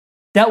there.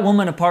 That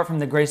woman, apart from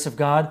the grace of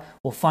God,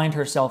 will find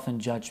herself in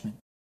judgment.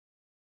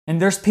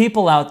 And there's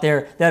people out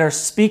there that are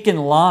speaking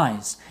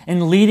lies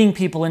and leading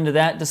people into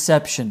that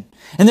deception.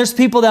 And there's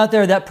people out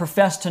there that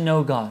profess to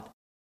know God,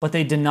 but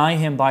they deny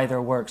Him by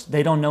their works.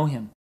 They don't know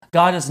Him.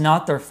 God is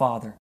not their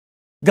Father.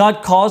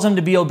 God calls them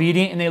to be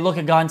obedient, and they look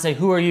at God and say,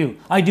 "Who are you?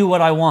 I do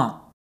what I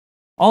want.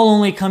 I'll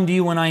only come to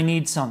you when I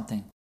need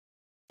something."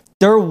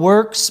 Their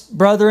works,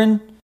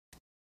 brethren,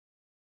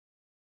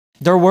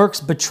 their works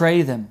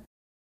betray them.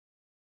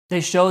 They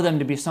show them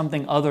to be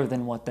something other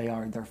than what they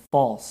are. They're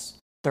false.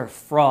 They're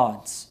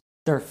frauds.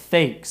 They're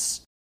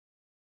fakes.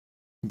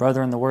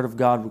 Brethren, the Word of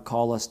God would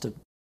call us to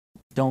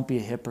don't be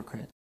a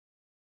hypocrite.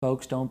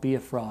 Folks, don't be a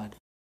fraud.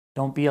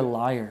 Don't be a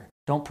liar.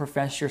 Don't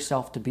profess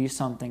yourself to be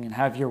something and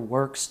have your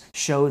works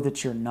show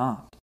that you're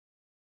not.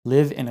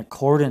 Live in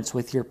accordance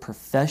with your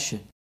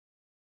profession.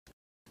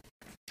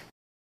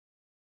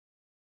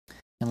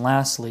 And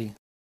lastly,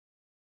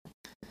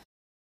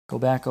 go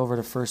back over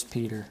to 1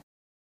 Peter.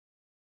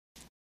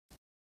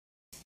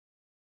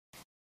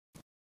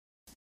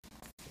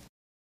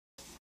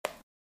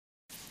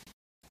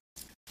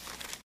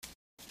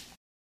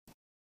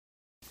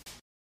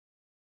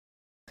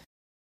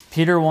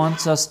 Peter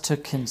wants us to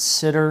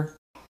consider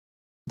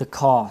the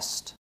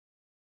cost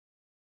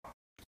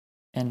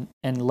and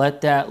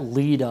let that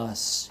lead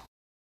us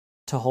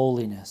to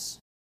holiness.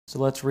 So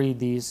let's read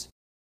these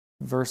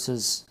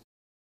verses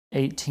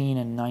 18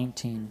 and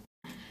 19.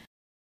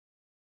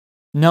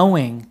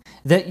 Knowing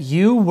that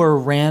you were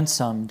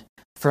ransomed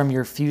from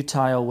your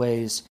futile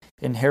ways,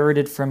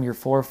 inherited from your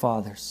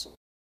forefathers,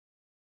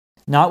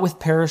 not with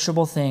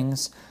perishable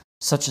things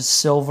such as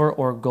silver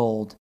or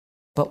gold,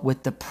 but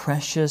with the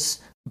precious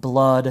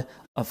blood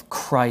of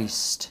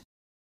Christ,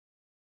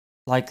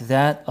 like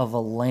that of a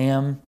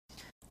lamb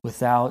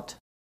without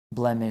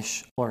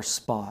blemish or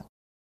spot.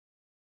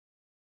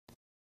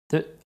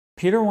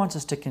 Peter wants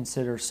us to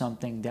consider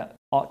something that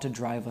ought to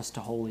drive us to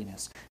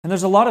holiness. And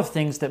there's a lot of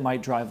things that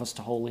might drive us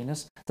to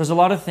holiness. There's a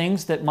lot of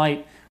things that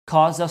might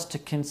cause us to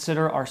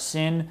consider our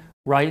sin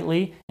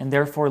rightly and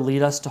therefore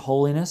lead us to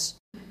holiness.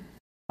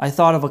 I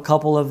thought of a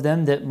couple of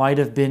them that might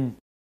have been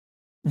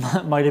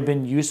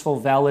useful,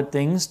 valid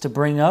things to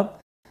bring up.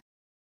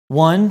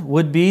 One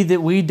would be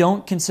that we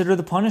don't consider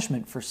the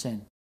punishment for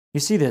sin. You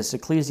see this,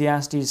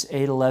 Ecclesiastes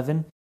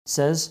 8:11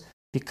 says,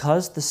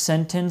 "Because the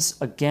sentence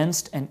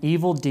against an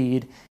evil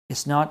deed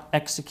is not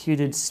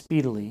executed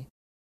speedily,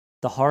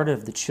 the heart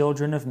of the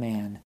children of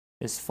man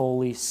is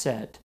fully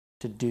set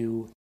to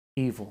do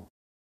evil."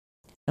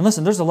 And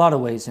listen, there's a lot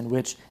of ways in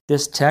which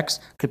this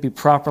text could be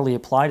properly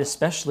applied,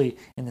 especially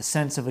in the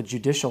sense of a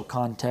judicial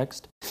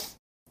context.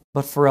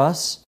 But for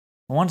us,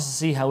 I want us to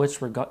see how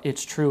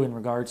it's true in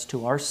regards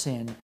to our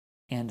sin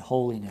and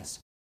holiness.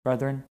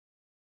 Brethren,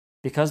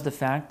 because the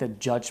fact that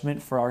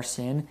judgment for our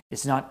sin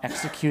is not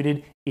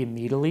executed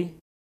immediately,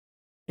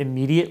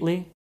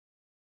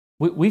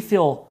 we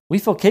feel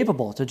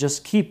capable to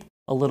just keep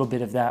a little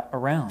bit of that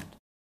around.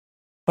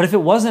 But if it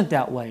wasn't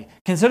that way,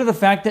 consider the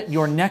fact that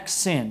your next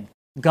sin,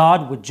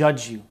 God would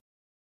judge you.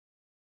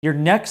 Your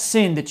next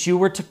sin that you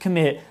were to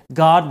commit,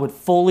 God would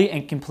fully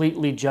and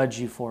completely judge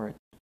you for it.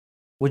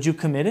 Would you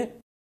commit it?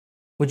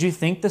 Would you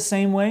think the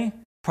same way?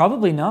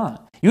 Probably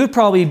not. You would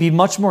probably be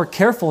much more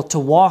careful to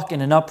walk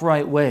in an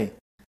upright way.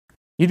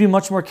 You'd be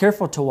much more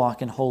careful to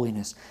walk in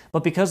holiness.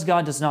 But because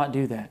God does not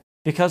do that,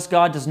 because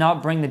God does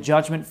not bring the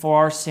judgment for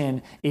our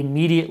sin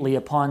immediately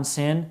upon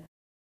sin,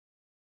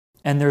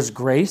 and there's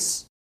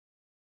grace,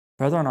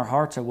 brethren, our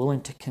hearts are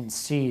willing to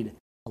concede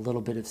a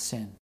little bit of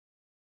sin.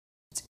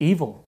 It's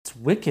evil. It's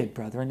wicked,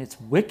 brethren. It's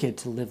wicked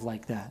to live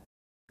like that.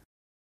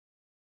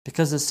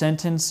 Because the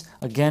sentence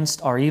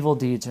against our evil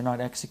deeds are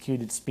not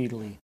executed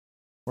speedily,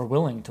 we're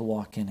willing to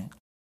walk in it.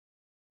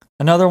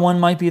 Another one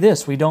might be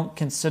this: we don't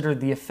consider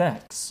the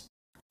effects,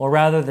 or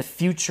rather the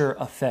future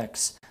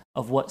effects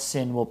of what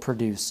sin will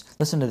produce.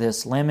 Listen to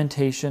this,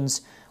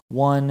 Lamentations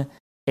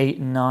 1:8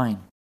 and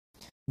 9.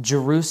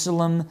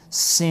 Jerusalem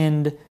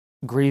sinned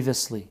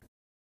grievously.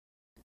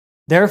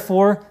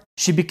 Therefore,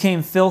 she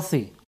became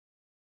filthy.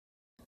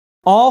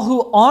 All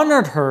who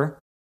honored her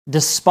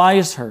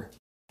despise her,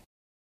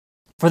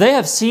 for they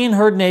have seen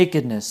her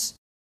nakedness.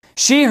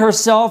 She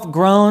herself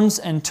groans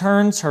and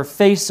turns her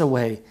face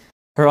away.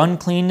 Her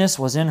uncleanness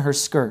was in her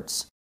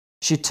skirts.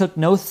 She took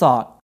no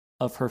thought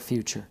of her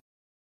future.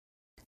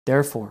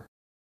 Therefore,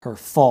 her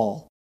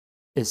fall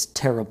is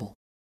terrible.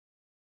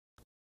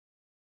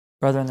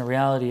 Brethren, the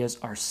reality is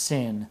our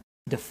sin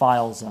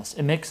defiles us.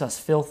 It makes us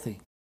filthy.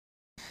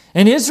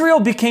 And Israel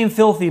became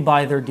filthy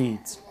by their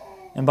deeds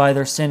and by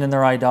their sin and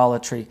their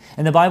idolatry.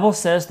 And the Bible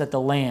says that the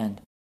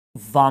land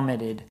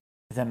vomited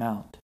them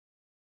out.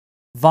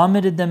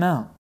 Vomited them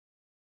out.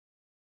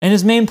 And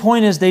his main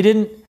point is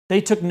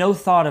they took no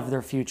thought of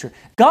their future.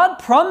 God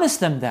promised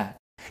them that.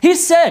 He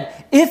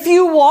said, if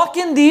you walk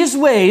in these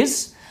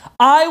ways,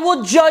 I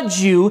will judge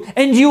you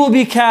and you will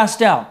be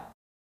cast out.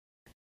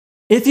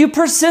 If you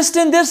persist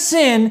in this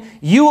sin,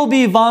 you will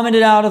be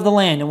vomited out of the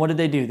land. And what did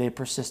they do? They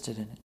persisted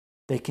in it.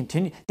 They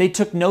continued. They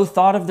took no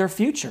thought of their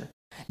future.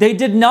 They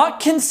did not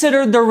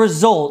consider the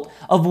result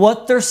of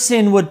what their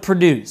sin would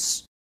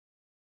produce.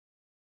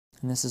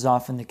 And this is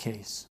often the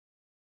case.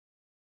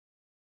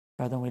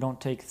 Brethren, we don't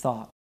take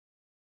thought.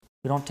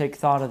 We don't take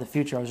thought of the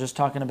future. I was just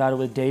talking about it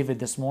with David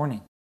this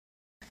morning.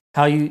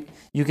 How you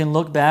can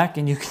look back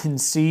and you can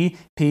see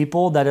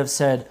people that have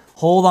said,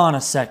 hold on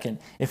a second.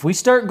 If we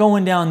start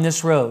going down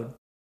this road,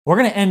 we're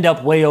going to end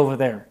up way over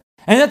there.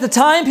 And at the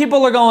time,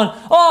 people are going,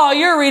 oh,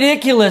 you're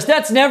ridiculous.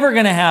 That's never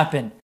going to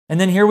happen. And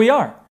then here we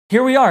are.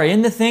 Here we are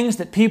in the things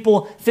that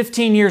people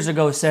 15 years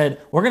ago said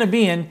we're going to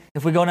be in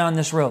if we go down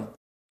this road.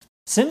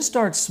 Sin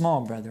starts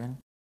small, brethren.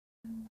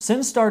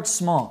 Sin starts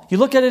small. You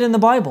look at it in the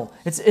Bible.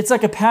 It's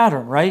like a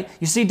pattern, right?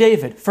 You see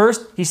David.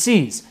 First, he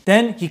sees.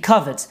 Then he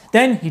covets.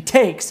 Then he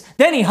takes.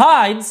 Then he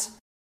hides.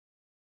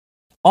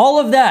 All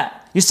of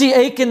that. You see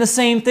Achan, the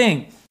same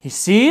thing. He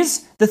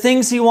sees the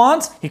things he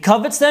wants. He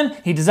covets them.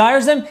 He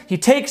desires them. He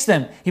takes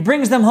them. He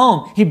brings them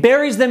home. He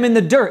buries them in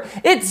the dirt.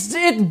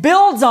 It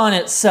builds on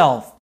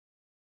itself.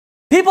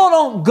 People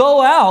don't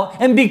go out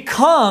and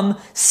become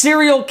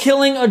serial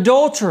killing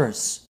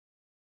adulterers.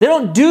 They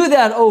don't do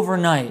that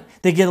overnight.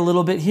 They get a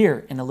little bit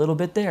here and a little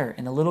bit there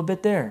and a little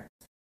bit there.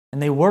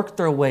 And they work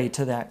their way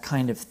to that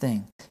kind of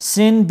thing.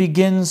 Sin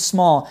begins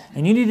small.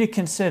 And you need to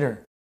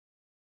consider,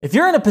 if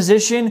you're in a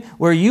position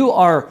where you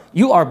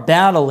are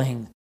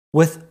battling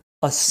with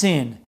a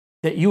sin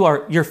that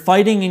you're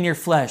fighting in your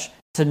flesh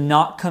to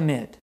not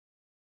commit,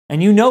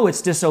 and you know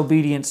it's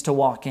disobedience to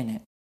walk in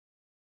it,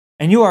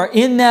 and you are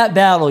in that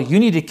battle, you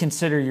need to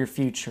consider your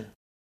future.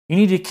 You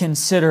need to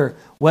consider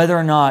whether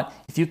or not,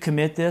 if you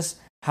commit this,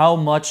 how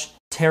much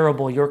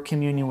terrible your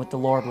communion with the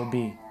Lord will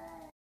be.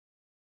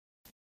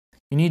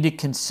 You need to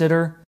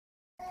consider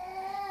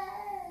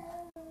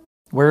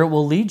where it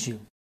will lead you.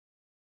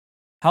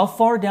 How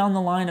far down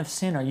the line of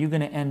sin are you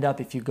going to end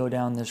up if you go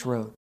down this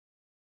road?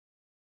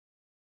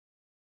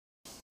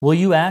 Will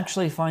you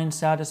actually find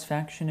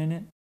satisfaction in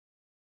it?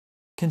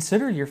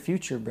 Consider your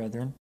future,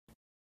 brethren.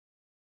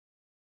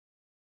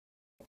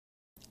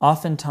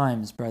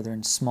 Oftentimes,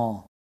 brethren,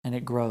 small, and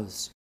it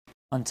grows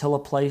until a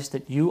place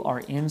that you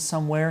are in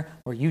somewhere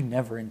where you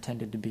never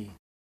intended to be.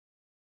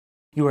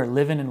 You are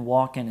living and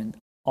walking in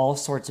all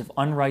sorts of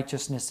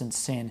unrighteousness and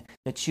sin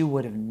that you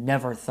would have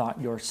never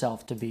thought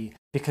yourself to be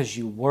because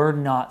you were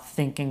not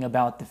thinking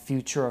about the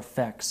future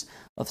effects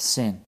of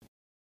sin.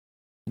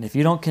 And if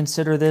you don't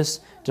consider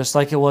this, just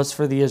like it was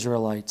for the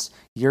Israelites,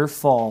 your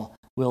fall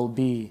will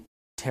be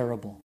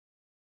terrible.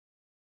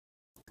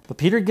 But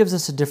Peter gives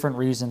us a different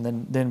reason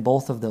than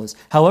both of those.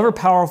 However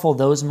powerful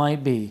those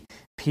might be,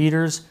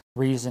 Peter's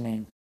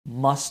reasoning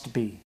must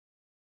be,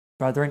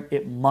 brethren,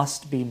 it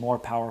must be more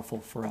powerful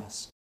for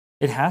us.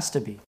 It has to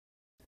be.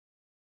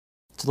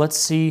 So let's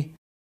see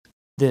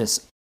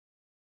this.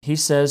 He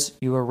says,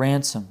 you were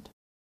ransomed.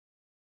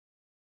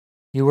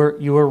 You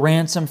were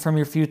ransomed from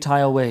your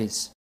futile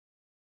ways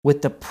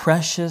with the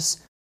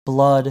precious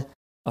blood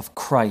of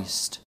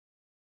Christ.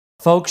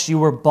 Folks, you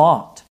were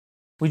bought.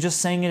 We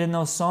just sang it in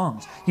those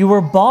songs. You were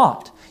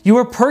bought. You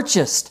were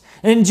purchased.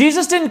 And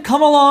Jesus didn't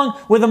come along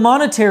with a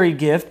monetary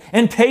gift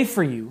and pay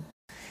for you.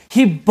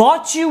 He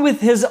bought you with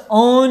His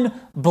own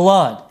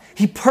blood.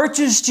 He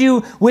purchased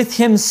you with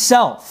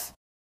Himself.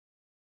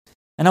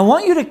 And I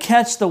want you to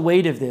catch the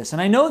weight of this.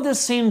 And I know this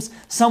seems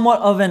somewhat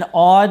of an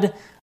odd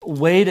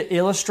way to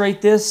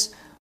illustrate this,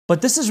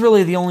 but this is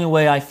really the only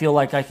way I feel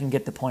like I can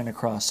get the point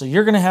across. So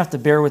you're going to have to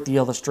bear with the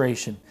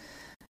illustration.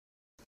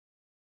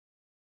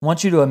 I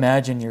want you to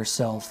imagine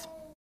yourself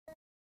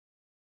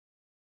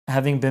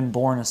having been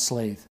born a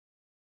slave.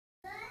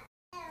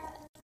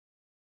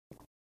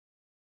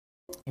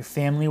 Your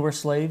family were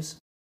slaves,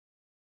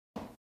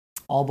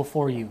 all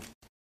before you.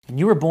 And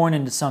you were born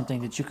into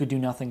something that you could do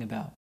nothing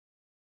about.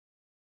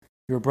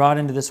 You were brought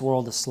into this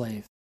world a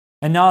slave.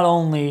 And not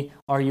only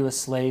are you a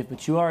slave,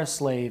 but you are a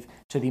slave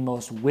to the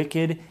most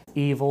wicked,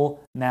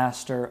 evil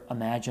master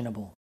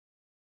imaginable.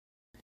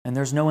 And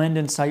there's no end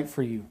in sight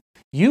for you.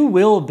 You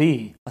will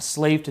be a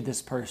slave to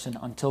this person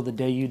until the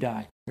day you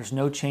die. There's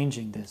no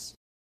changing this.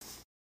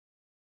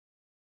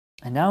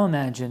 And now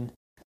imagine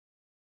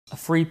a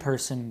free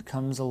person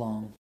comes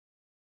along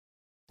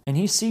and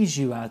he sees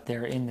you out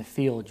there in the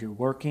field. You're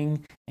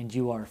working and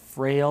you are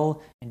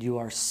frail and you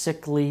are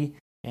sickly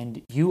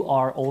and you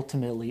are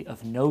ultimately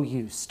of no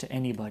use to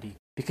anybody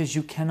because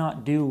you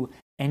cannot do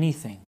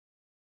anything.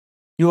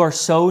 You are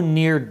so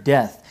near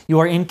death. You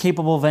are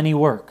incapable of any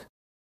work.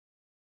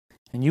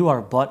 and you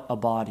are but a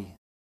body.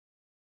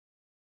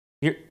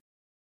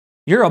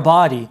 You're a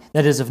body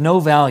that is of no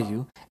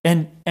value,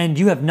 and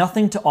you have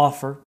nothing to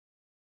offer,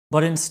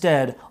 but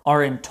instead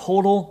are in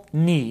total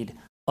need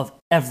of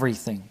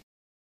everything.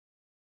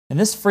 And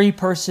this free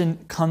person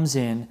comes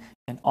in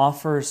and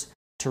offers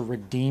to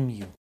redeem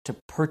you, to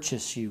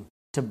purchase you,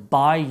 to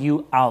buy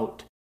you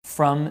out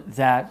from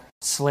that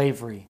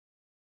slavery.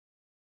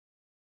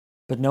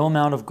 But no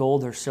amount of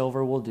gold or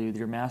silver will do.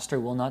 Your master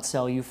will not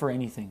sell you for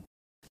anything.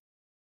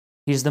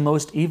 He's the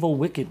most evil,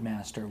 wicked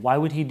master. Why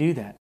would he do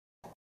that?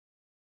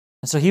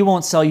 And so he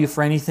won't sell you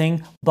for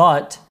anything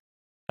but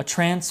a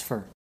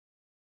transfer.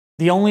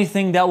 The only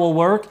thing that will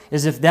work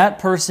is if that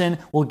person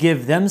will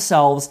give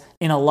themselves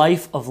in a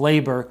life of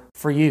labor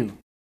for you.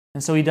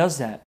 And so he does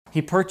that.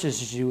 He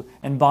purchases you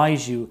and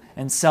buys you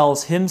and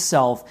sells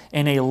himself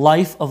in a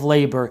life of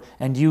labor,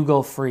 and you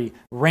go free,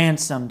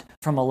 ransomed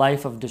from a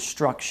life of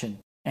destruction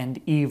and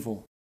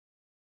evil.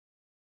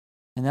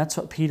 And that's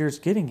what Peter's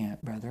getting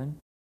at, brethren.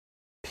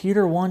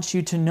 Peter wants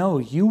you to know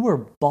you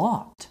were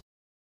bought.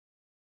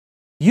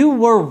 You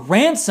were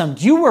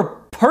ransomed. You were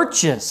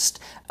purchased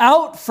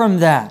out from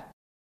that.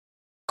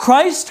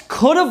 Christ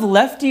could have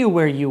left you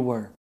where you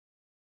were,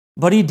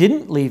 but he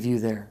didn't leave you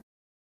there.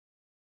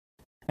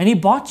 And he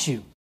bought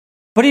you.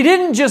 But he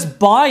didn't just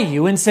buy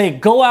you and say,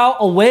 go out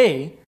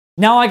away.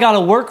 Now I got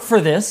to work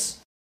for this.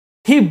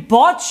 He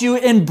bought you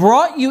and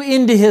brought you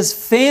into his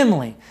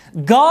family.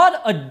 God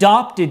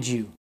adopted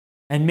you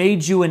and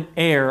made you an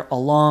heir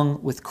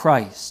along with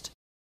Christ.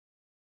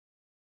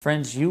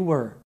 Friends, you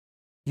were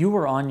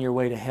on your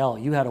way to hell.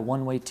 You had a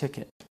one-way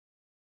ticket.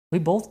 We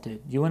both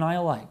did, you and I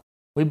alike.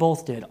 We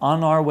both did,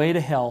 on our way to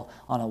hell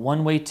on a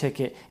one-way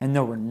ticket, and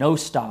there were no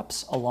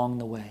stops along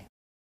the way.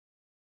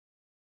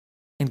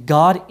 And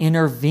God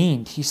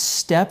intervened. He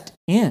stepped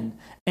in.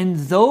 And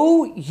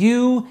though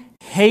you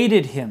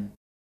hated him,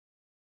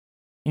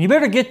 and you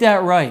better get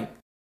that right,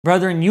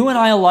 brethren, you and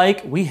I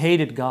alike, we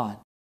hated God.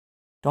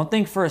 Don't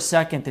think for a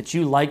second that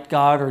you liked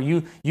God or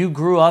you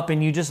grew up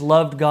and you just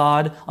loved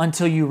God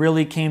until you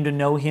really came to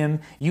know him.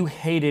 You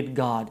hated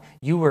God.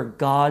 You were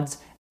God's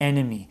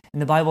enemy.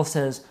 And the Bible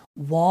says,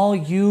 while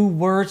you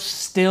were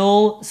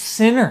still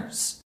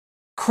sinners,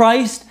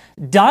 Christ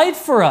died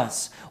for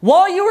us.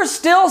 While you were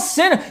still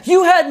sinners,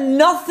 you had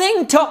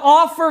nothing to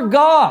offer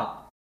God.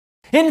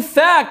 In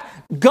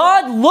fact,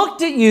 God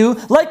looked at you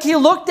like he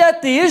looked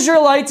at the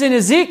Israelites in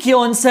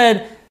Ezekiel and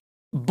said,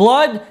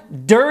 blood,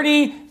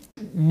 dirty,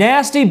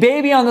 nasty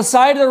baby on the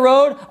side of the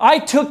road, I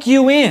took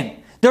you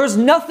in. There was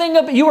nothing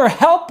about you were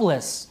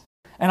helpless,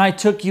 and I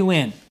took you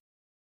in.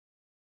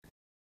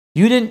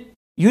 You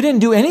didn't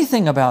do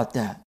anything about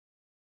that.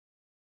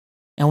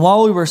 And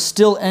while we were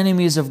still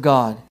enemies of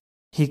God,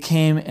 he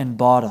came and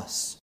bought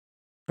us.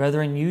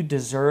 Brethren, you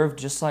deserve,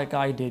 just like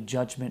I did,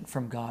 judgment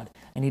from God,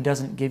 and he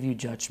doesn't give you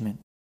judgment.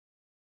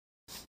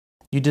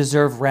 You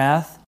deserve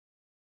wrath,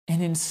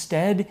 and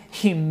instead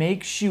he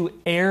makes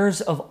you heirs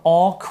of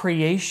all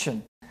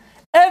creation.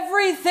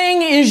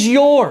 Everything is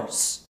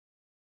yours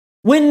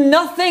when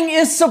nothing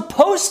is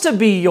supposed to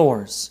be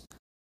yours.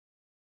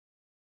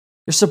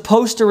 You're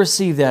supposed to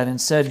receive that, and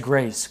said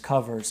grace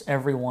covers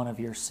every one of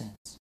your sins.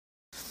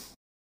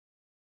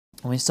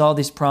 And we saw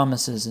these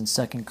promises in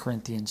 2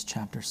 Corinthians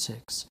chapter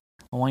 6.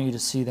 I want you to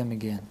see them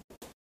again.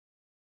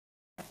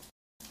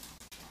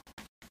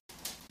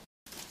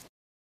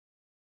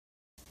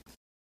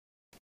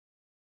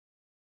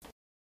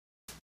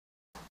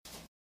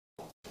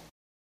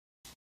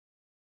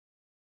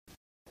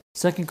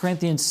 Second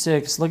Corinthians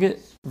 6, look at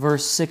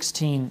verse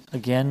 16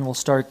 again. We'll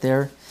start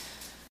there.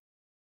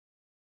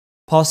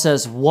 Paul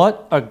says,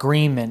 what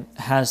agreement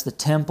has the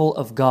temple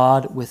of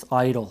God with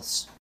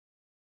idols?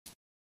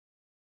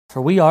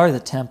 For we are the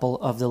temple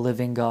of the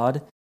living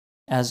God.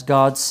 As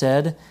God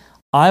said,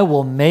 I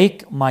will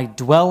make my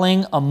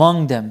dwelling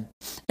among them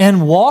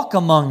and walk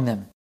among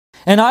them,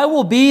 and I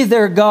will be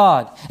their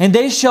God, and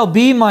they shall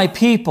be my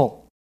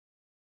people.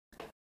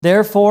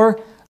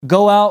 Therefore,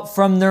 go out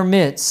from their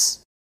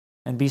midst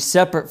and be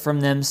separate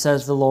from them,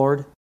 says the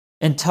Lord,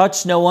 and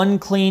touch no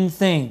unclean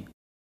thing.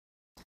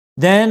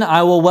 Then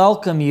I will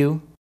welcome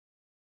you,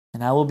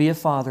 and I will be a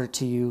father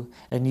to you,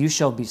 and you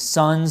shall be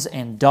sons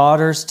and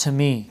daughters to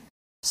me,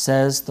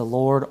 says the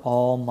Lord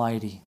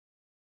Almighty.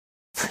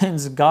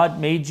 Friends, God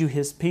made you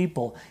his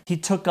people. He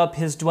took up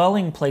his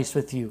dwelling place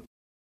with you.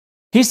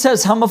 He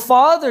says, I'm a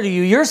father to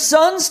you. You're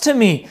sons to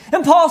me.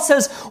 And Paul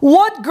says,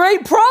 what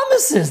great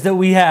promises that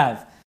we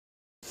have.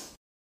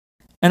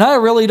 And I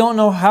really don't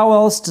know how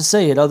else to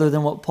say it other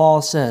than what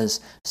Paul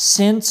says.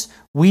 Since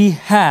we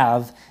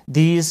have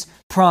these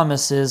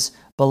promises,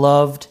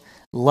 beloved,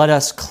 let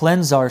us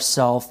cleanse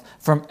ourselves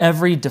from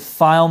every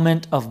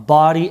defilement of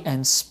body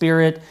and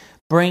spirit,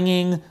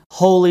 bringing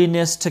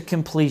holiness to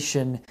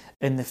completion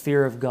in the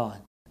fear of God.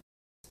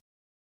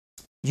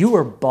 You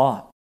were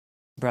bought,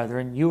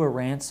 brethren. You were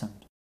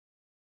ransomed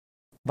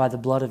by the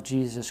blood of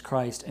Jesus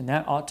Christ, and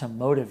that ought to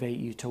motivate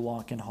you to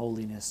walk in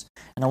holiness.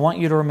 And I want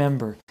you to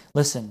remember,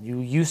 listen,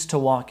 you used to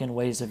walk in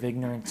ways of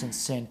ignorance and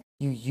sin.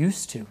 You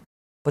used to.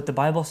 But the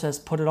Bible says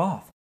put it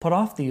off. Put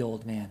off the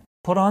old man.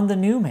 Put on the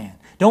new man.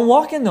 Don't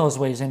walk in those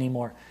ways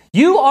anymore.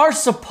 You are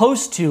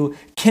supposed to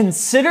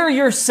consider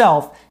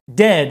yourself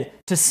dead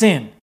to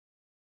sin.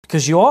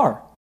 Because you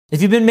are.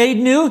 If you've been made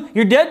new,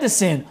 you're dead to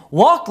sin.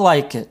 Walk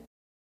like it.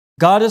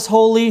 God is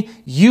holy,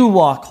 you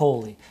walk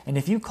holy. And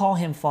if you call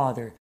Him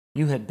Father,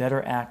 you had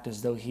better act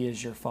as though He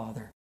is your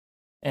Father.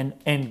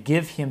 And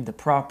give Him the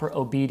proper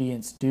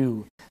obedience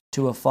due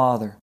to a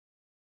father.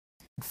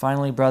 And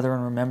finally,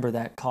 brethren, remember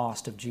that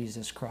cost of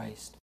Jesus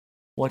Christ.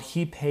 What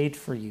He paid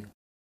for you.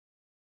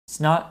 It's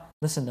not,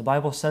 listen, the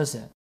Bible says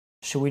it.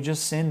 Should we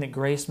just sin that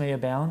grace may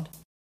abound?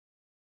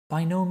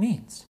 By no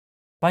means.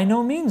 By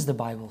no means, the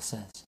Bible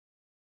says.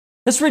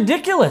 It's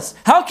ridiculous.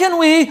 How can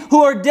we,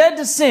 who are dead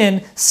to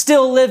sin,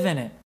 still live in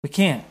it? We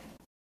can't.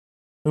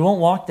 We won't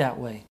walk that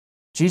way.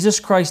 Jesus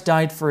Christ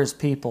died for His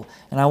people.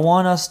 And I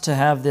want us to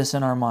have this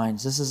in our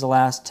minds. This is the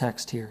last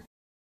text here.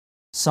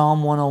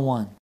 Psalm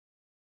 101.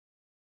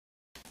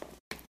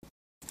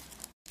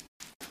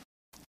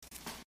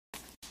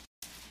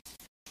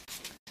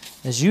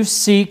 As you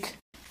seek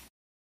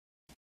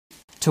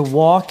to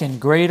walk in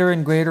greater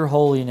and greater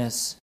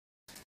holiness,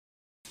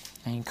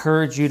 I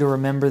encourage you to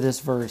remember this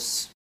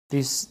verse,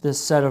 this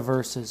set of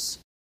verses.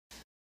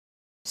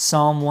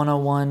 Psalm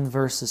 101,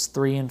 verses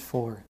 3 and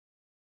 4.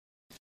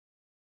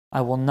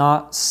 I will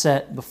not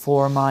set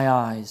before my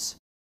eyes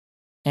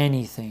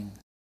anything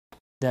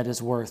that is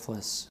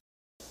worthless.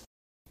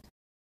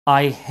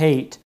 I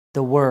hate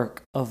the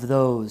work of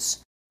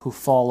those who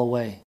fall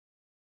away.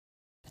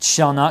 It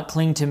shall not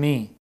cling to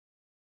me.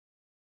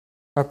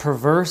 A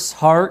perverse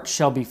heart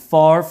shall be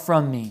far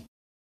from me.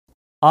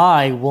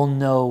 I will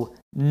know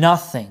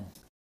nothing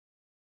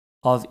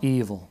of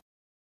evil.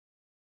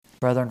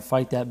 Brethren,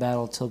 fight that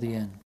battle till the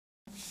end.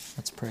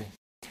 Let's pray.